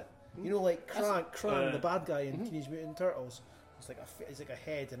on it. You know, like Cran, the bad guy in Teenage Mutant Turtles. It's like a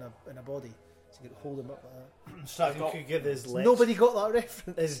head and a body. So you could hold him up like that. Strachan could give his Nobody got that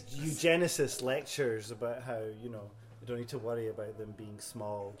reference. His eugenicist lectures about how, you don't need to worry about them being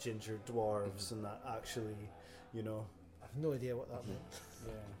small ginger dwarves and that actually, I have no idea what that meant.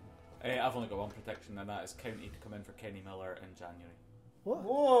 Yeah. I've only got one prediction, and that is County to come in for Kenny Miller in January. What?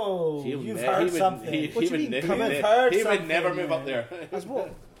 Whoa! You've heard something. He would never move up there. As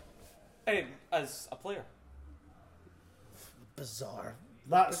what? As a player. Bizarre.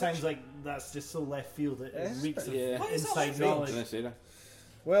 That sounds like that's just so left field. It reeks of inside knowledge.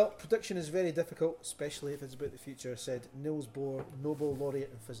 Well, prediction is very difficult, especially if it's about the future, said Niels Bohr, Nobel laureate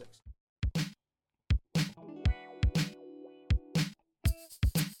in physics.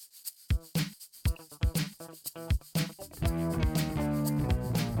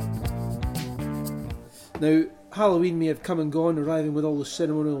 Now, Halloween may have come and gone, arriving with all the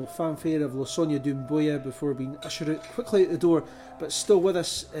ceremonial fanfare of Lasagna Dumboya before being ushered out quickly out the door, but still with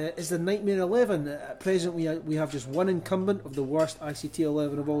us is the Nightmare 11. At present we have just one incumbent of the worst ICT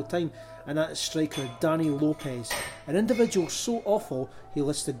 11 of all time, and that is striker Danny Lopez. An individual so awful he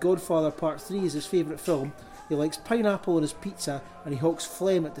lists The Godfather Part 3 as his favourite film, he likes pineapple on his pizza, and he hawks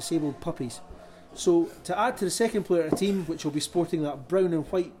phlegm at disabled puppies. So, to add to the second player of the team, which will be sporting that brown and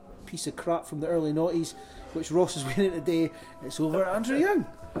white piece of crap from the early noughties, which Ross is wearing today, it's over Andrew Young.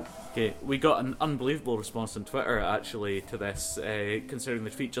 Okay, we got an unbelievable response on Twitter actually to this, considering the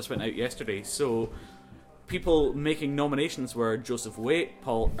tweet just went out yesterday. So, people making nominations were Joseph Waite,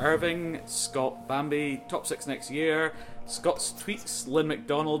 Paul Irving, Scott Bambi, Top 6 next year, Scott's Tweets, Lynn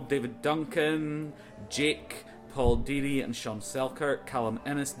McDonald, David Duncan, Jake, Paul Deary and Sean Selkirk, Callum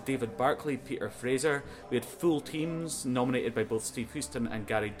Innes, David Barclay, Peter Fraser. We had full teams nominated by both Steve Houston and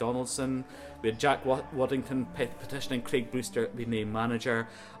Gary Donaldson. We had Jack Waddington petitioning Craig Brewster to be named manager,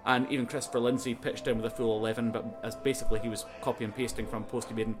 and even Christopher Lindsay pitched in with a full 11, but as basically he was copy and pasting from post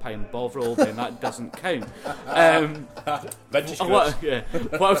he made in pie and bovril, then that doesn't count. What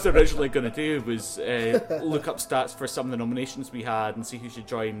I was originally going to do was look up stats for some of the nominations we had and see who should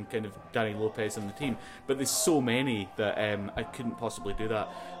join kind of Danny Lopez in the team, but there's so many that I couldn't possibly do that.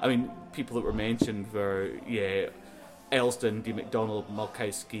 I mean, people that were mentioned were Elston, D. McDonald,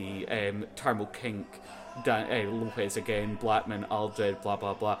 Malkowski, Tarmo Kink, Lopez again, Blackman, Aldred, blah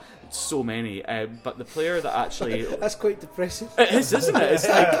blah blah. So many, but the player that actually That's quite depressing. it is, isn't it? It's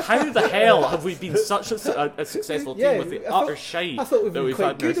like, how the hell have we been such a successful team with the utter shite I thought we've that been we've quite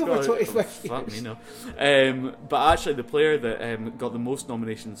had good in our over squad? 25 Fuck me, years. no. But actually, the player that got the most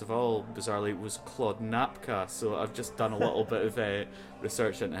nominations of all, bizarrely, was Claude Napka. So I've just done a little bit of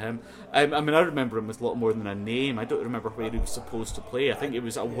research into him. I mean, I remember him as a lot more than a name. I don't remember where he was supposed to play. I think it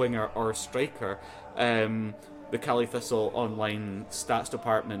was a winger or a striker. The Cali Thistle online stats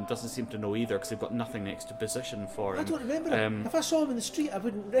department doesn't seem to know either because they've got nothing next to position for him. I don't remember him. If I saw him in the street, I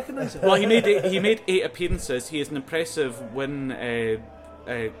wouldn't recognise him. Well, he made 8 appearances. He has an impressive win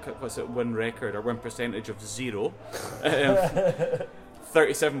record or win percentage of 0.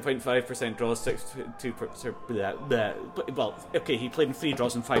 37.5% draws, 62%. Well, okay, he played in 3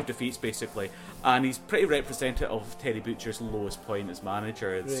 draws and 5 defeats basically, and he's pretty representative of Terry Butcher's lowest point as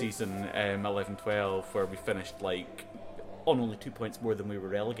manager, the season 11-12, where we finished like on only 2 points more than we were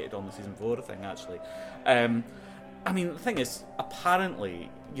relegated on the season before, I think actually. I mean, the thing is, apparently,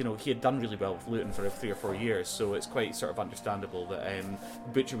 you know, he had done really well with Luton for 3 or 4 years, so it's quite sort of understandable that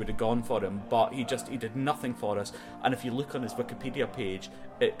Butcher would have gone for him, but he did nothing for us. And if you look on his Wikipedia page,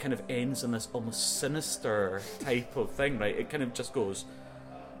 it kind of ends in this almost sinister type of thing, right? It kind of just goes,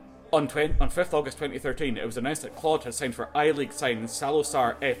 on 5th August 2013, it was announced that Claude had signed for I-League side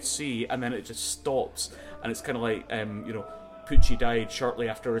Salosar FC, and then it just stops, and it's kind of like, you know, Pucci died shortly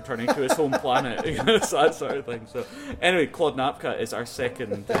after returning to his home planet. It's that sort of thing. So anyway, Claude Napka is our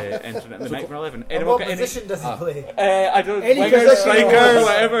second entrant in the Nightmare 11. And what position does he play? I don't know, Any winger, position. striker,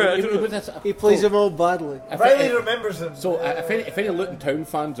 whatever. I don't know. He plays them all badly. Riley remembers him. So, if any Luton Town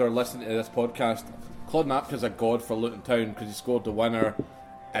fans are listening to this podcast, Claude Napka's a god for Luton Town because he scored the winner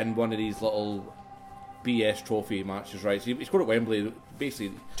in one of these little BS trophy matches, right? So he scored at Wembley,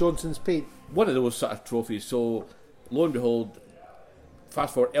 basically Johnson's paint. one of those sort of trophies. So, lo and behold,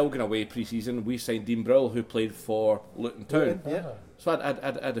 fast forward, Elgin away pre-season, we signed Dean Brill, who played for Luton Town. Yeah. So I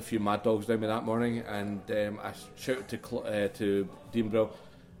had a few mad dogs down me that morning, and I shouted to Dean Brill,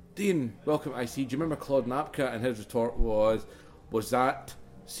 Dean, welcome to IC. Do you remember Claude Napka? And his retort was that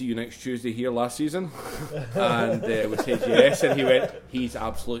see you next Tuesday here last season? And we said yes, and he went, he's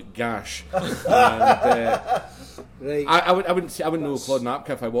absolute gash. And Right. I wouldn't know Claude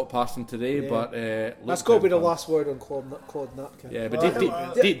Napka if I walked past him today, Yeah. but That's got to be the last word on Claude Napka. Yeah, but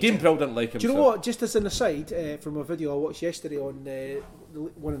Dean Brill didn't like him. Do you know so. what? Just as an aside, from a video I watched yesterday on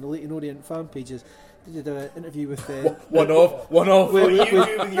one of the Leighton Orient fan pages, they did an interview with One off. with, You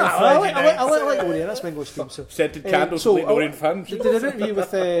with your I like Friday Leighton Orient. That's my English team. So Scented candles so to Leighton Orient fans. they did an interview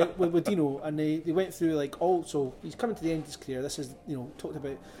with Dino, and they went through like all. So he's coming to the end of his career. This is, you know, talked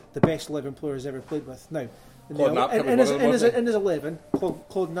about the best 11 players ever played with. Now, Claude Napka in was one of them, wasn't his 11,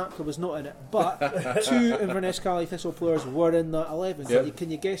 Claude Napka was not in it, but 2 Inverness Cali Thistle players were in that 11. Yeah. Can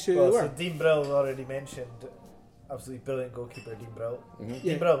you guess who Well, they so were? Dean Brill already mentioned. Absolutely brilliant goalkeeper, Dean Brill. Yeah.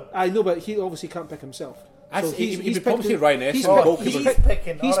 Dean Brill. I know, but he obviously can't pick himself. So He'd be picked promising his- Ryan Esson, he's the picked- goalkeeper. he's He's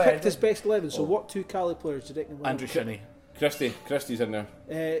picking. He's alright, picked his best 11. So what 2 Cali players do you reckon? Andrew Shinney. Christie's in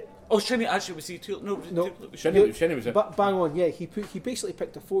there. Oh, Shinney actually was he too? No. Shinny was it? But bang on, yeah. He basically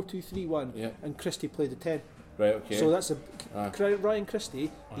picked a 4-2-3-1, Yeah. and Christie played the 10. Right, okay. So that's Ah. Ryan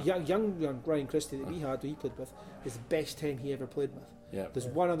Christie, the young Ryan Christie that we had, who he played with, is the best 10 he ever played with. Yeah. There's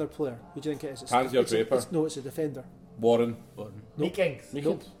one other player. Who do you think it is? Tansy or Draper? No, it's a defender. Warren. Meekings.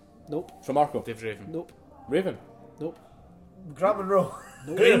 Nope. Nope. From Marco. Dave Raven. Nope. Raven. Nope. Grant Monroe.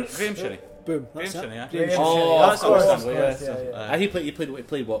 Graham Shinney. Boom. Graham That's it. Shinney, yeah. Graham Graham Shinney. Shinney. that's Of course, understandable, of course, yeah. yeah.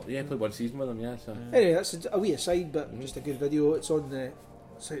 He played one season with him, yeah. So. Anyway, that's a wee aside, but just a good video. It's on the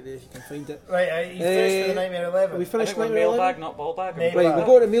site there if you can find it. Right, you finished with the Nightmare 11. Are we I finished think we're Nightmare 11? mailbag, not ball bag. Mail- Right, Mailbag.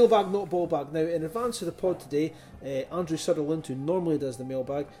 we'll go to mailbag, not ball bag. Now, in advance of the pod today, Andrew Sutherland, who normally does the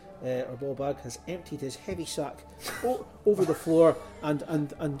mailbag or ball bag, has emptied his heavy sack over the floor, and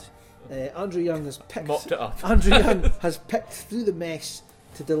Andrew Young has picked. Mopped it up. Andrew Young has picked through the mess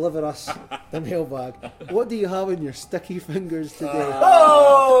to deliver us the mailbag. What do you have in your sticky fingers today?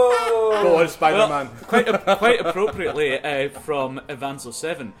 Go on, Spider-Man. Quite appropriately from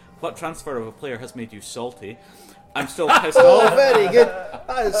Evanzo7, what transfer of a player has made you salty? I'm still pissed Oh, off. very good.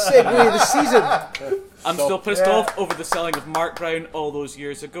 That is segue of the season. I'm still pissed off over the selling of Mark Brown all those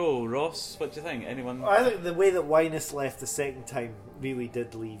years ago. Ross, what do you think? Anyone? I think the way that Wyness left the second time really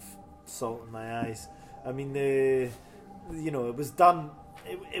did leave salt in my eyes. I mean, it was done.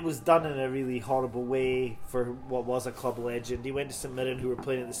 It was done in a really horrible way for what was a club legend. He went to St Mirren, who were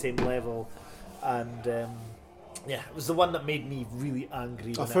playing at the same level, and it was the one that made me really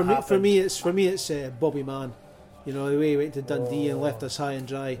angry. When For me, it's Bobby Mann. You know, the way he went to Dundee and left us high and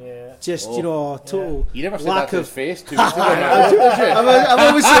dry. Yeah. Just, total You never said lack that to of his face 2 weeks ago. did you? I'm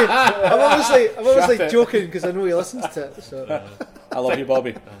obviously joking because I know he listens to it. So. I love you,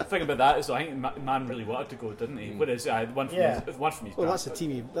 Bobby. The thing about that is, I think Man really wanted to go, didn't he? Whereas one from his Well, that's a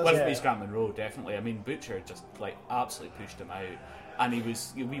team. One from East Grant Monroe, definitely. I mean, Butcher just absolutely pushed him out, and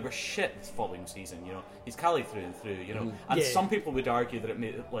we were shit this following season. He's Cali through and through. And some people would argue that it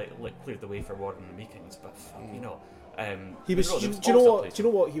made it like cleared the way for Warren and Meekins, but he was. Do you know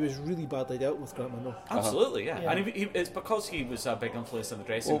what? He was really badly dealt with, Grant Monroe. Absolutely, yeah. And it's because he was a big influence in the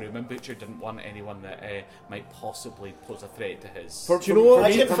dressing room, and Butcher didn't want anyone that might possibly pose a threat to his. Do you know what?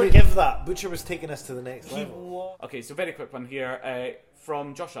 I can forgive that. Butcher was taking us to the next level. Okay, so very quick one here.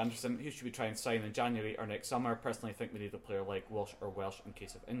 From Josh Anderson, who should we try and sign in January or next summer? Personally, I think we need a player like Walsh or Welsh in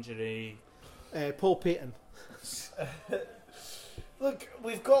case of injury. Paul Payton. Look,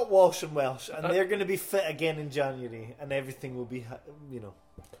 we've got Walsh and Welsh, and they're going to be fit again in January, and everything will be,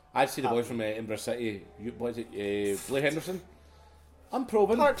 I'd see the boys from Edinburgh City. What is it? Blair Henderson?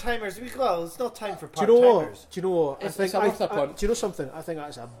 Unproven. Part-timers. It's not time for Do you know part-timers. what? Do you know what? It's a worth a punt. Do you know something? I think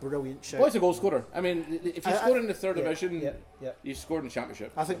that's a brilliant shout. Boy's a goal scorer. I mean, if you score in the third division, yeah. you scored in the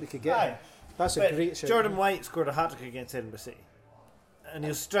championship. I think they could get him. Aye. That's a But great shout. Jordan White scored a hat-trick against Edinburgh City. And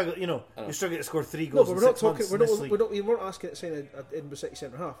he'll struggle, he'll struggle to score 3 No, goals but in we're not 6 months talking. in this league. We weren't asking to sign an Edinburgh City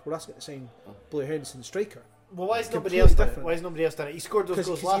centre half. We're asking to sign Blair Henderson striker. Well, why has nobody Completely else done it? different. Why has nobody else done it? He scored those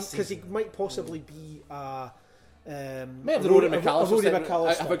goals last Because season. he might possibly be May have the Rory a Rory McAllister.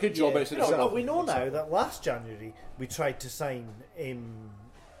 McAllister. Have a good job outside No, himself. but we know now that last January we tried to sign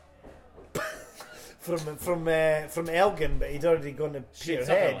from Elgin, but he'd already gone to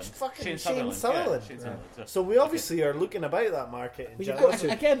Peterhead. Fucking Shane Sutherland. So we obviously are looking about that market in Well, you've January. got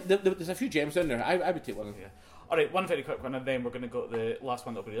to. Again, there's a few gems down there. I would take one of them. Alright, one very quick one, and then we're going to go to the last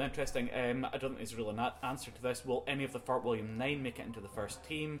one that'll be really interesting. I don't think there's really an answer to this. Will any of the Fort William 9 make it into the first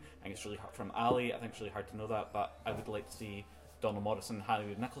team? I think it's really hard from Ali. I think it's really hard to know that, but I would like to see Donald Morrison and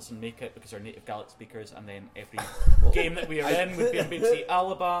Hollywood Nicholson make it because they're native Gaelic speakers, and then every game that we are in would be on BBC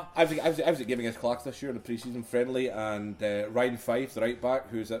Alaba. I was at Giving Us Clark this year in the pre-season friendly, and Ryan Fife, the right back,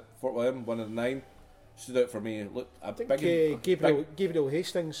 who's at Fort William, one of the 9, stood out for me. Look, I think Gabriel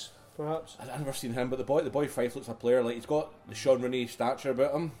Hastings, perhaps. I've never seen him, but the boy Fife looks a player. Like, he's got the Sean Rooney stature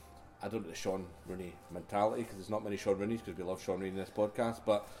about him. I don't know the Sean Rooney mentality because there's not many Sean Rooneys because we love Sean Rooney in this podcast,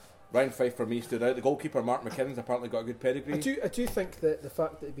 but Ryan Fife for me stood out. The goalkeeper Mark McKinnon's apparently got a good pedigree. I do think that the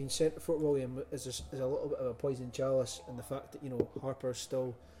fact that he's been sent to Fort William is a little bit of a poison chalice, and the fact that Harper's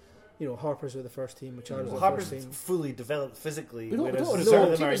still, Harper's with the first team, Richard's with the Harper's first team. fully developed physically, We don't whereas want to some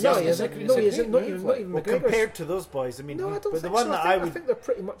reserve of them are teams. No, young. he isn't. No, he isn't. Not even Well, McGregor's. compared to those boys, I mean, No, I don't but think the one so. that I think they're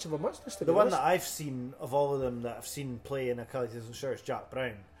pretty much of a muchness to the be one honest. that I've seen of all of them that I've seen play in a California shirt is Jack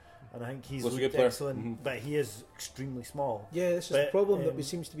Brown, and I think he's Was a good looked player. excellent, Mhm. but he is extremely small. Yeah, this is the But, problem that we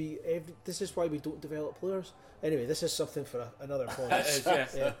seems to be. This is why we don't develop players. Anyway, this is something for another It podcast. is,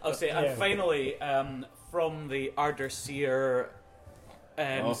 yes. Yeah. I'll say, and finally, from the Ardor Seer,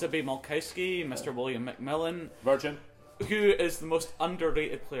 Zibby Malkowski, Mr. William McMillan, Virgin. who is the most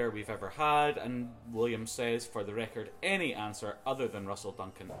underrated player we've ever had, and William says, for the record, any answer other than Russell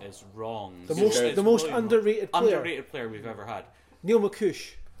Duncan is wrong. The So most it's William, underrated player. underrated player we've ever had. Neil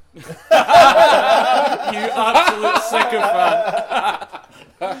McCush. You absolute sycophant.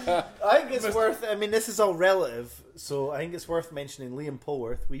 I think it's worth. I mean, this is all relative, so I think it's worth mentioning Liam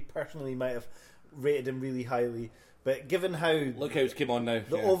Polworth. We personally might have rated him really highly, but given how Look how he's came on now.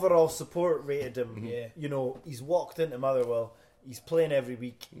 the Yeah. overall support rated him, Yeah. he's walked into Motherwell. He's playing every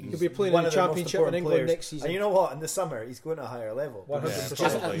week. He'll be playing one in the of the most Championship in important England players. next season. And you know what? In the summer, he's going to a higher level.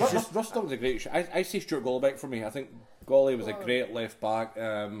 100%. Russ Duncan's a great shot. I see Stuart Golobeck for me. I think Golly was a great left back.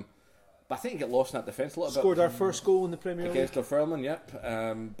 But I think he got lost in that defence a little Scored bit. our first goal in the Premier League. Against Dunfermline, yep.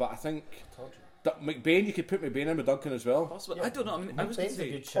 But I think McBain, you could put McBain in with Duncan as well. Possibly. I don't know. I was going to McBain's a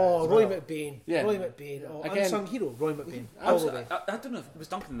say. good shout. Oh, as Roy well. McBain. Yeah. Roy McBain. Oh, Again- unsung hero, Roy McBain. I I don't know if was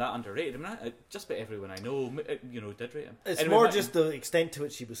Duncan that underrated. I mean, just about everyone I know, did rate him. It's Anyway, more Matt- just the extent to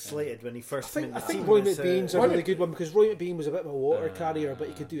which he was slated when he first came in I the think team. Roy It's, McBain's a Roy really Mc- good one because Roy McBain was a bit of a water carrier, but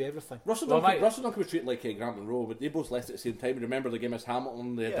he could do everything. Russell Well, Duncan, mate- Russell Duncan was treated like Grant Monroe, but they both left at the same time. Remember the game as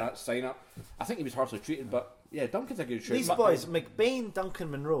Hamilton, they had Yeah. that sign up. I think he was harshly treated, but yeah, Duncan's a good shout. These boys, McBain,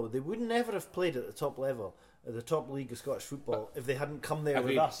 Duncan, Monroe, they would never have played at the top level, at the top league of Scottish football, if they hadn't come there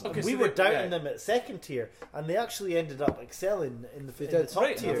Agreed. with us. Okay, And we so were they- doubting yeah. them at second tier, and they actually ended up excelling in the did. top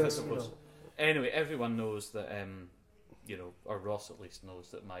Right, tier. I you suppose. know. Anyway, everyone knows that, or Ross at least knows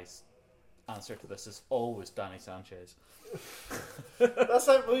that my answer to this is always Danny Sanchez. That's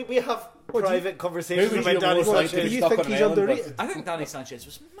how we have private conversations Who would about you Danny most like Sanchez. to Do you stuck think on an he's island with? underrated? I think Danny Sanchez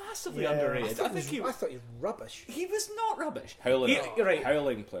was massively Yeah. underrated. I think I thought he was rubbish. he was not rubbish. Howling, You're right.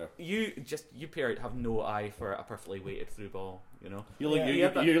 howling player. You pair have no eye for a perfectly weighted through ball. You know. You look,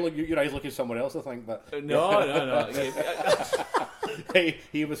 Yeah. your eyes look at somewhere else, I think. But No.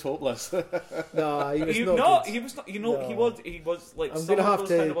 he was hopeless. No, he was He, not no, good. he was not. He was like. I'm some gonna of have those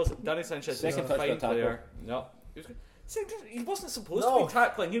to- kind of was Danny Sanchez. Second was a touch fine by tackle. player. No, he was. See, he wasn't supposed No. to be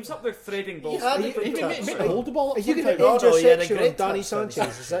tackling. He was up there threading balls. had He- to be he- tackling. Maybe hold the ball. Are you going to No, end no, your he had a section great on Danny touch, Danny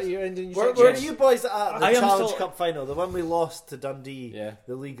Sanchez? Is that your ending your Were section? you boys at the I am Challenge still- Cup final, the one we lost to Dundee, Yeah.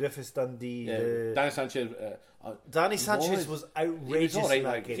 the Lee Griffiths Dundee? Yeah, the- Danny Sanchez. Danny Sanchez was- was outrageous all right, in that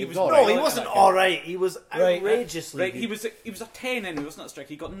like, game. he was no, all right he in wasn't that game. all right. He was Right. outrageously Right, good. he was a 10 and he wasn't a striker.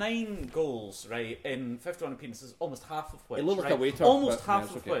 He got 9 goals, right, in 51 appearances, almost half of which. He looked like right, a waiter, almost but, half yeah,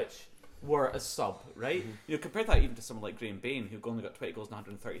 it's of okay. which were a sub, right? You know, compare that even to someone like Graham Bain, who only got 20 goals and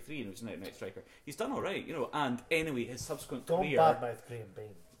 133 and was an out-and-out striker. He's done all right, you know. And anyway, his subsequent Don't career. badmouth Graham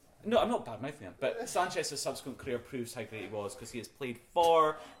Bain. No, I'm not bad mouthing him, but Sanchez's subsequent career proves how great he was because he has played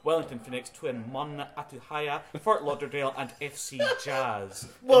for Wellington Phoenix, Twin Mun, Atuhaya, Fort Lauderdale, and FC Jazz.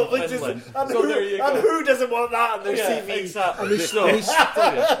 Well, in which is, Finland. and, So who, there you and go. who doesn't want that on their Yeah, CV? exactly. And he's- So, he's-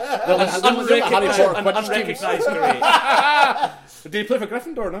 Well, there's a Harry unrecognised, Potter an Quidditch team. unrecognised career. Did he play for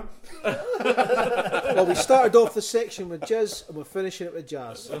Gryffindor now? Well, we started off the section with Jizz and we're finishing it with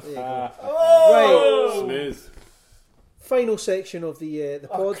Jazz. There you go. Oh! Right, Smooth. final section of the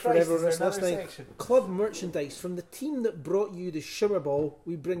pod for Christ, is everyone there that's another listening. section? Club merchandise from the team that brought you the Shimmer Ball.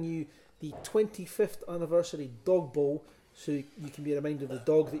 We bring you the 25th anniversary Dog Bowl, so you can be reminded of the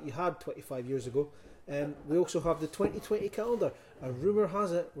dog that you had 25 years ago. We also have the 2020 calendar, and rumour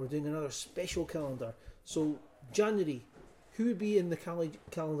has it we're doing another special calendar. So January, who would be in the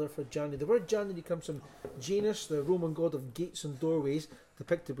calendar for January? The word January comes from Janus, the Roman god of gates and doorways,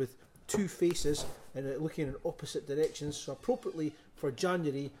 depicted with 2 faces and looking in opposite directions. So appropriately for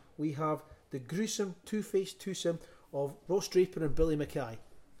January, we have the gruesome two-faced twosome of Ross Draper and Billy Mackay.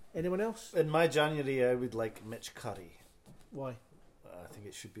 Anyone else? In my January, I would like Mitch Curry. Why? I think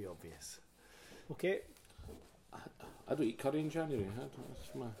it should be obvious. Okay. I don't eat curry in January.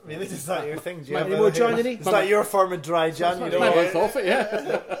 That's my, Really? Is that your thing, Jim? Any more January? Is that your form of dry that's January? my month off it,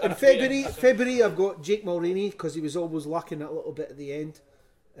 yeah. In February, I've got Jake Mulroney because he was always lacking that little bit at the end.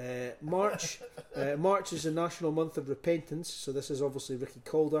 March is the national month of repentance, so this is obviously Ricky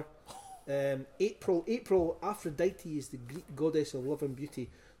Calder. April, Aphrodite is the Greek goddess of love and beauty,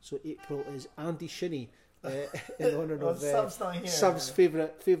 so April is Andy Shinnie in honour of Sub's not here. Sub's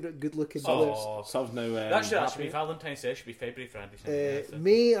favourite good-looking player. Sub's now. That should be happy. Valentine's Day. It should be February for Andy. Shinnie, so.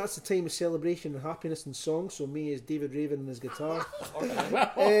 May, that's the time of celebration and happiness and song, so May is David Raven and his guitar.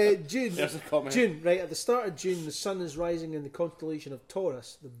 June, There's a comment. June, right at the start of June, the sun is rising in the constellation of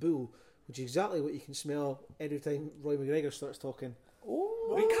Taurus, the bull, which is exactly what you can smell every time Roy McGregor starts talking.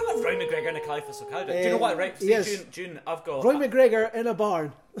 We can't have Roy McGregor in a Caliphus Okada. Do you know what? Right, yes. June, I've got. Roy McGregor in a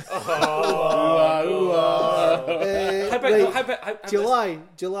barn. How about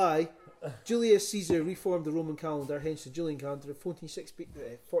July. Julius Caesar reformed the Roman calendar, hence the Julian calendar of 46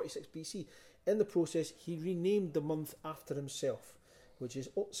 BC. In the process, he renamed the month after himself, which is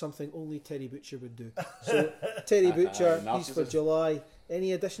something only Terry Butcher would do. So, Terry Butcher, he's for narcissist. July.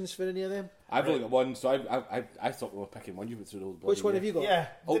 Any additions for any of them? I've only got one, so I thought we were picking one. You went through the whole bloody Which one have year. you got? Yeah.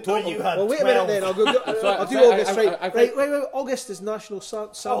 October. You had Well, wait a 12. minute then. I'll do sorry, August. Right. August is National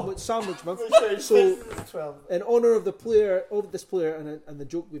Sandwich Month. So, in honour of this player, and the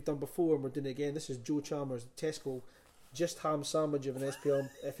joke we've done before, and we're doing it again. This is Joe Chalmers, Tesco, just ham sandwich of an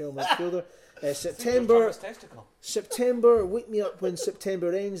FL midfielder. September, wake me up when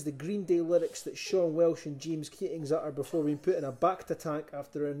September ends. The Green Day lyrics that Sean Welsh and James Keatings utter before being put in a back-to-tank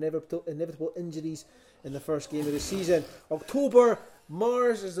after inevitable injuries in the first game of the season. October,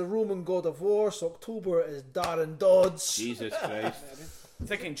 Mars is the Roman god of war, so October is Darren Dodds. Jesus Christ.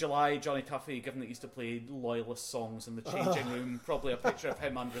 Thinking July, Johnny Tuffy, given that he used to play loyalist songs in the changing room, probably a picture of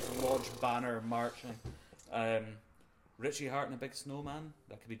him under his lodge banner marching. Richie Hart and a big snowman.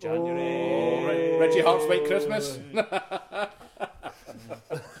 That could be January. Richie Hart's White Christmas.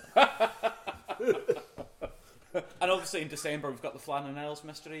 And obviously in December we've got the Flannella's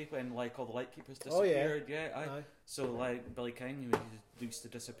mystery when like all the lightkeepers disappeared. Aye. So like Billy King, he used to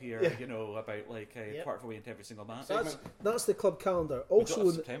disappear. You know, about like a quarter of a way into every single match. That's the club calendar. got Also,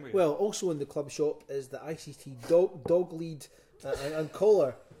 in September, also in the club shop is the ICT dog lead and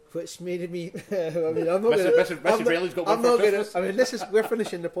collar, which made me. I mean, I'm not going to. Mr. Bailey's got one for Christmas. I mean, we're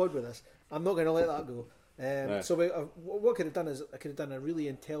finishing the pod with this. I'm not going to let that go. So what I could have done is I could have done a really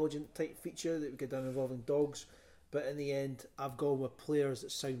intelligent type feature that we could have done involving dogs, but in the end I've gone with players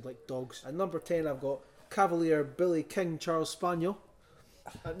that sound like dogs. At number 10 I've got Cavalier Billy King Charles Spaniel.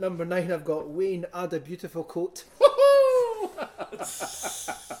 At number 9 I've got Wayne Ada Beautiful Coat.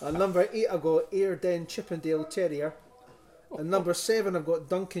 At number 8 I've got Airedale Chippendale Terrier. And number 7 I've got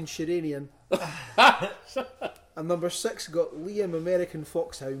Duncan Sheranian. And number 6 I've got Liam American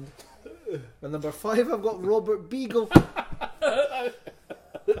Foxhound. And number 5 I've got Robert Beagle.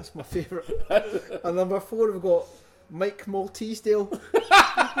 That's my favourite. And number 4 I've got Mike Maltesedale.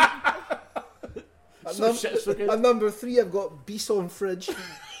 And number 3 I've got Bison Fridge.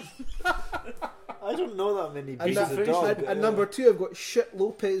 I don't know that many beasts of dog. And number 2 I've got Shit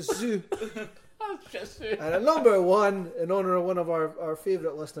Lopez Zoo. And at number 1, in honour of one of our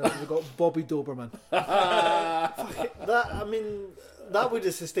favourite listeners, we've got Bobby Doberman. That would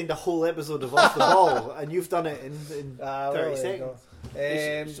have sustained a whole episode of Off the Ball, and you've done it in 30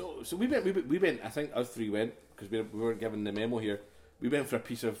 seconds. So we went. I think us three went because we weren't given the memo here. We went for a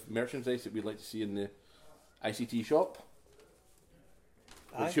piece of merchandise that we'd like to see in the ICT shop,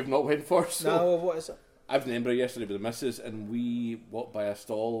 which you've not went for. So no, what is it? I was in Edinburgh yesterday with the missus, and we walked by a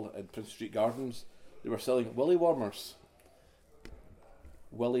stall in Prince Street Gardens. They were selling willy warmers.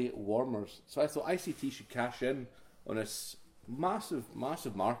 So I thought ICT should cash in on this massive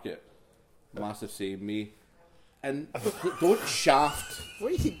market. Massive save me. And don't shaft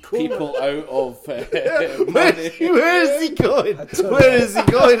people out of money. Where is he going? Where is he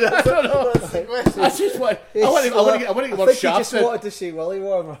going? I don't know. I just want to get more I shafted. just wanted to say Willy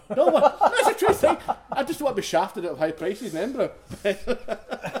Warmer. No, that's a true thing. I just want to be shafted out of high prices in Edinburgh.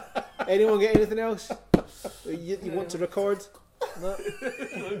 Anyone get anything else? You want to record? No?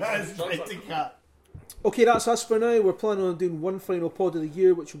 Okay, that's us for now. We're planning on doing one final pod of the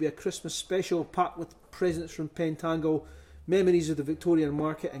year, which will be a Christmas special packed with presents from Pentangle, memories of the Victorian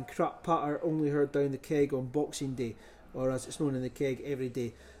market, and crap patter only heard down the keg on Boxing Day, or as it's known in the keg, every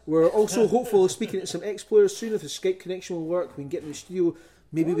day. We're also hopeful of speaking to some ex-players soon. If the Skype connection will work, we can get in the studio.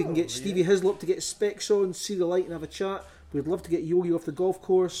 Maybe we can get Stevie Hislop to get his specs on, see the light and have a chat. We'd love to get Yogi off the golf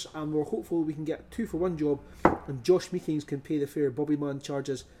course, and we're hopeful we can get a 2-for-1 job, and Josh Meekings can pay the fare Bobby Man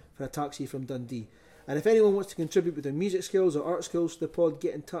charges for a taxi from Dundee. And if anyone wants to contribute with their music skills or art skills to the pod,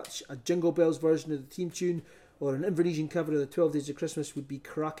 get in touch. A Jingle Bells version of the theme tune or an Invernessian cover of the 12 Days of Christmas would be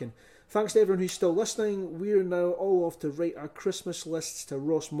cracking. Thanks to everyone who's still listening. We're now all off to write our Christmas lists to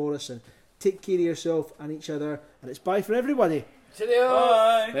Ross Morrison. Take care of yourself and each other, and it's bye for everybody. Cheerio!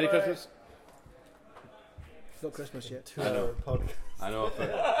 Bye! Merry Christmas. It's not Christmas yet. I know.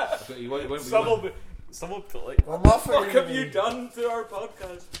 Someone put like, what the fuck have you done to our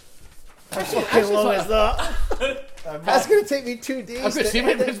podcast? How fucking long is that? That's going to take me 2 days. I was going to see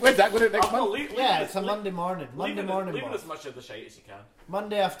when's that going to next month? It's a Monday morning. Monday morning. Leaving as much of the shite as you can.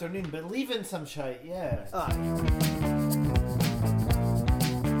 Monday afternoon, but leaving some shite, yeah.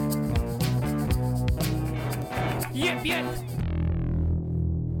 Yip, yip.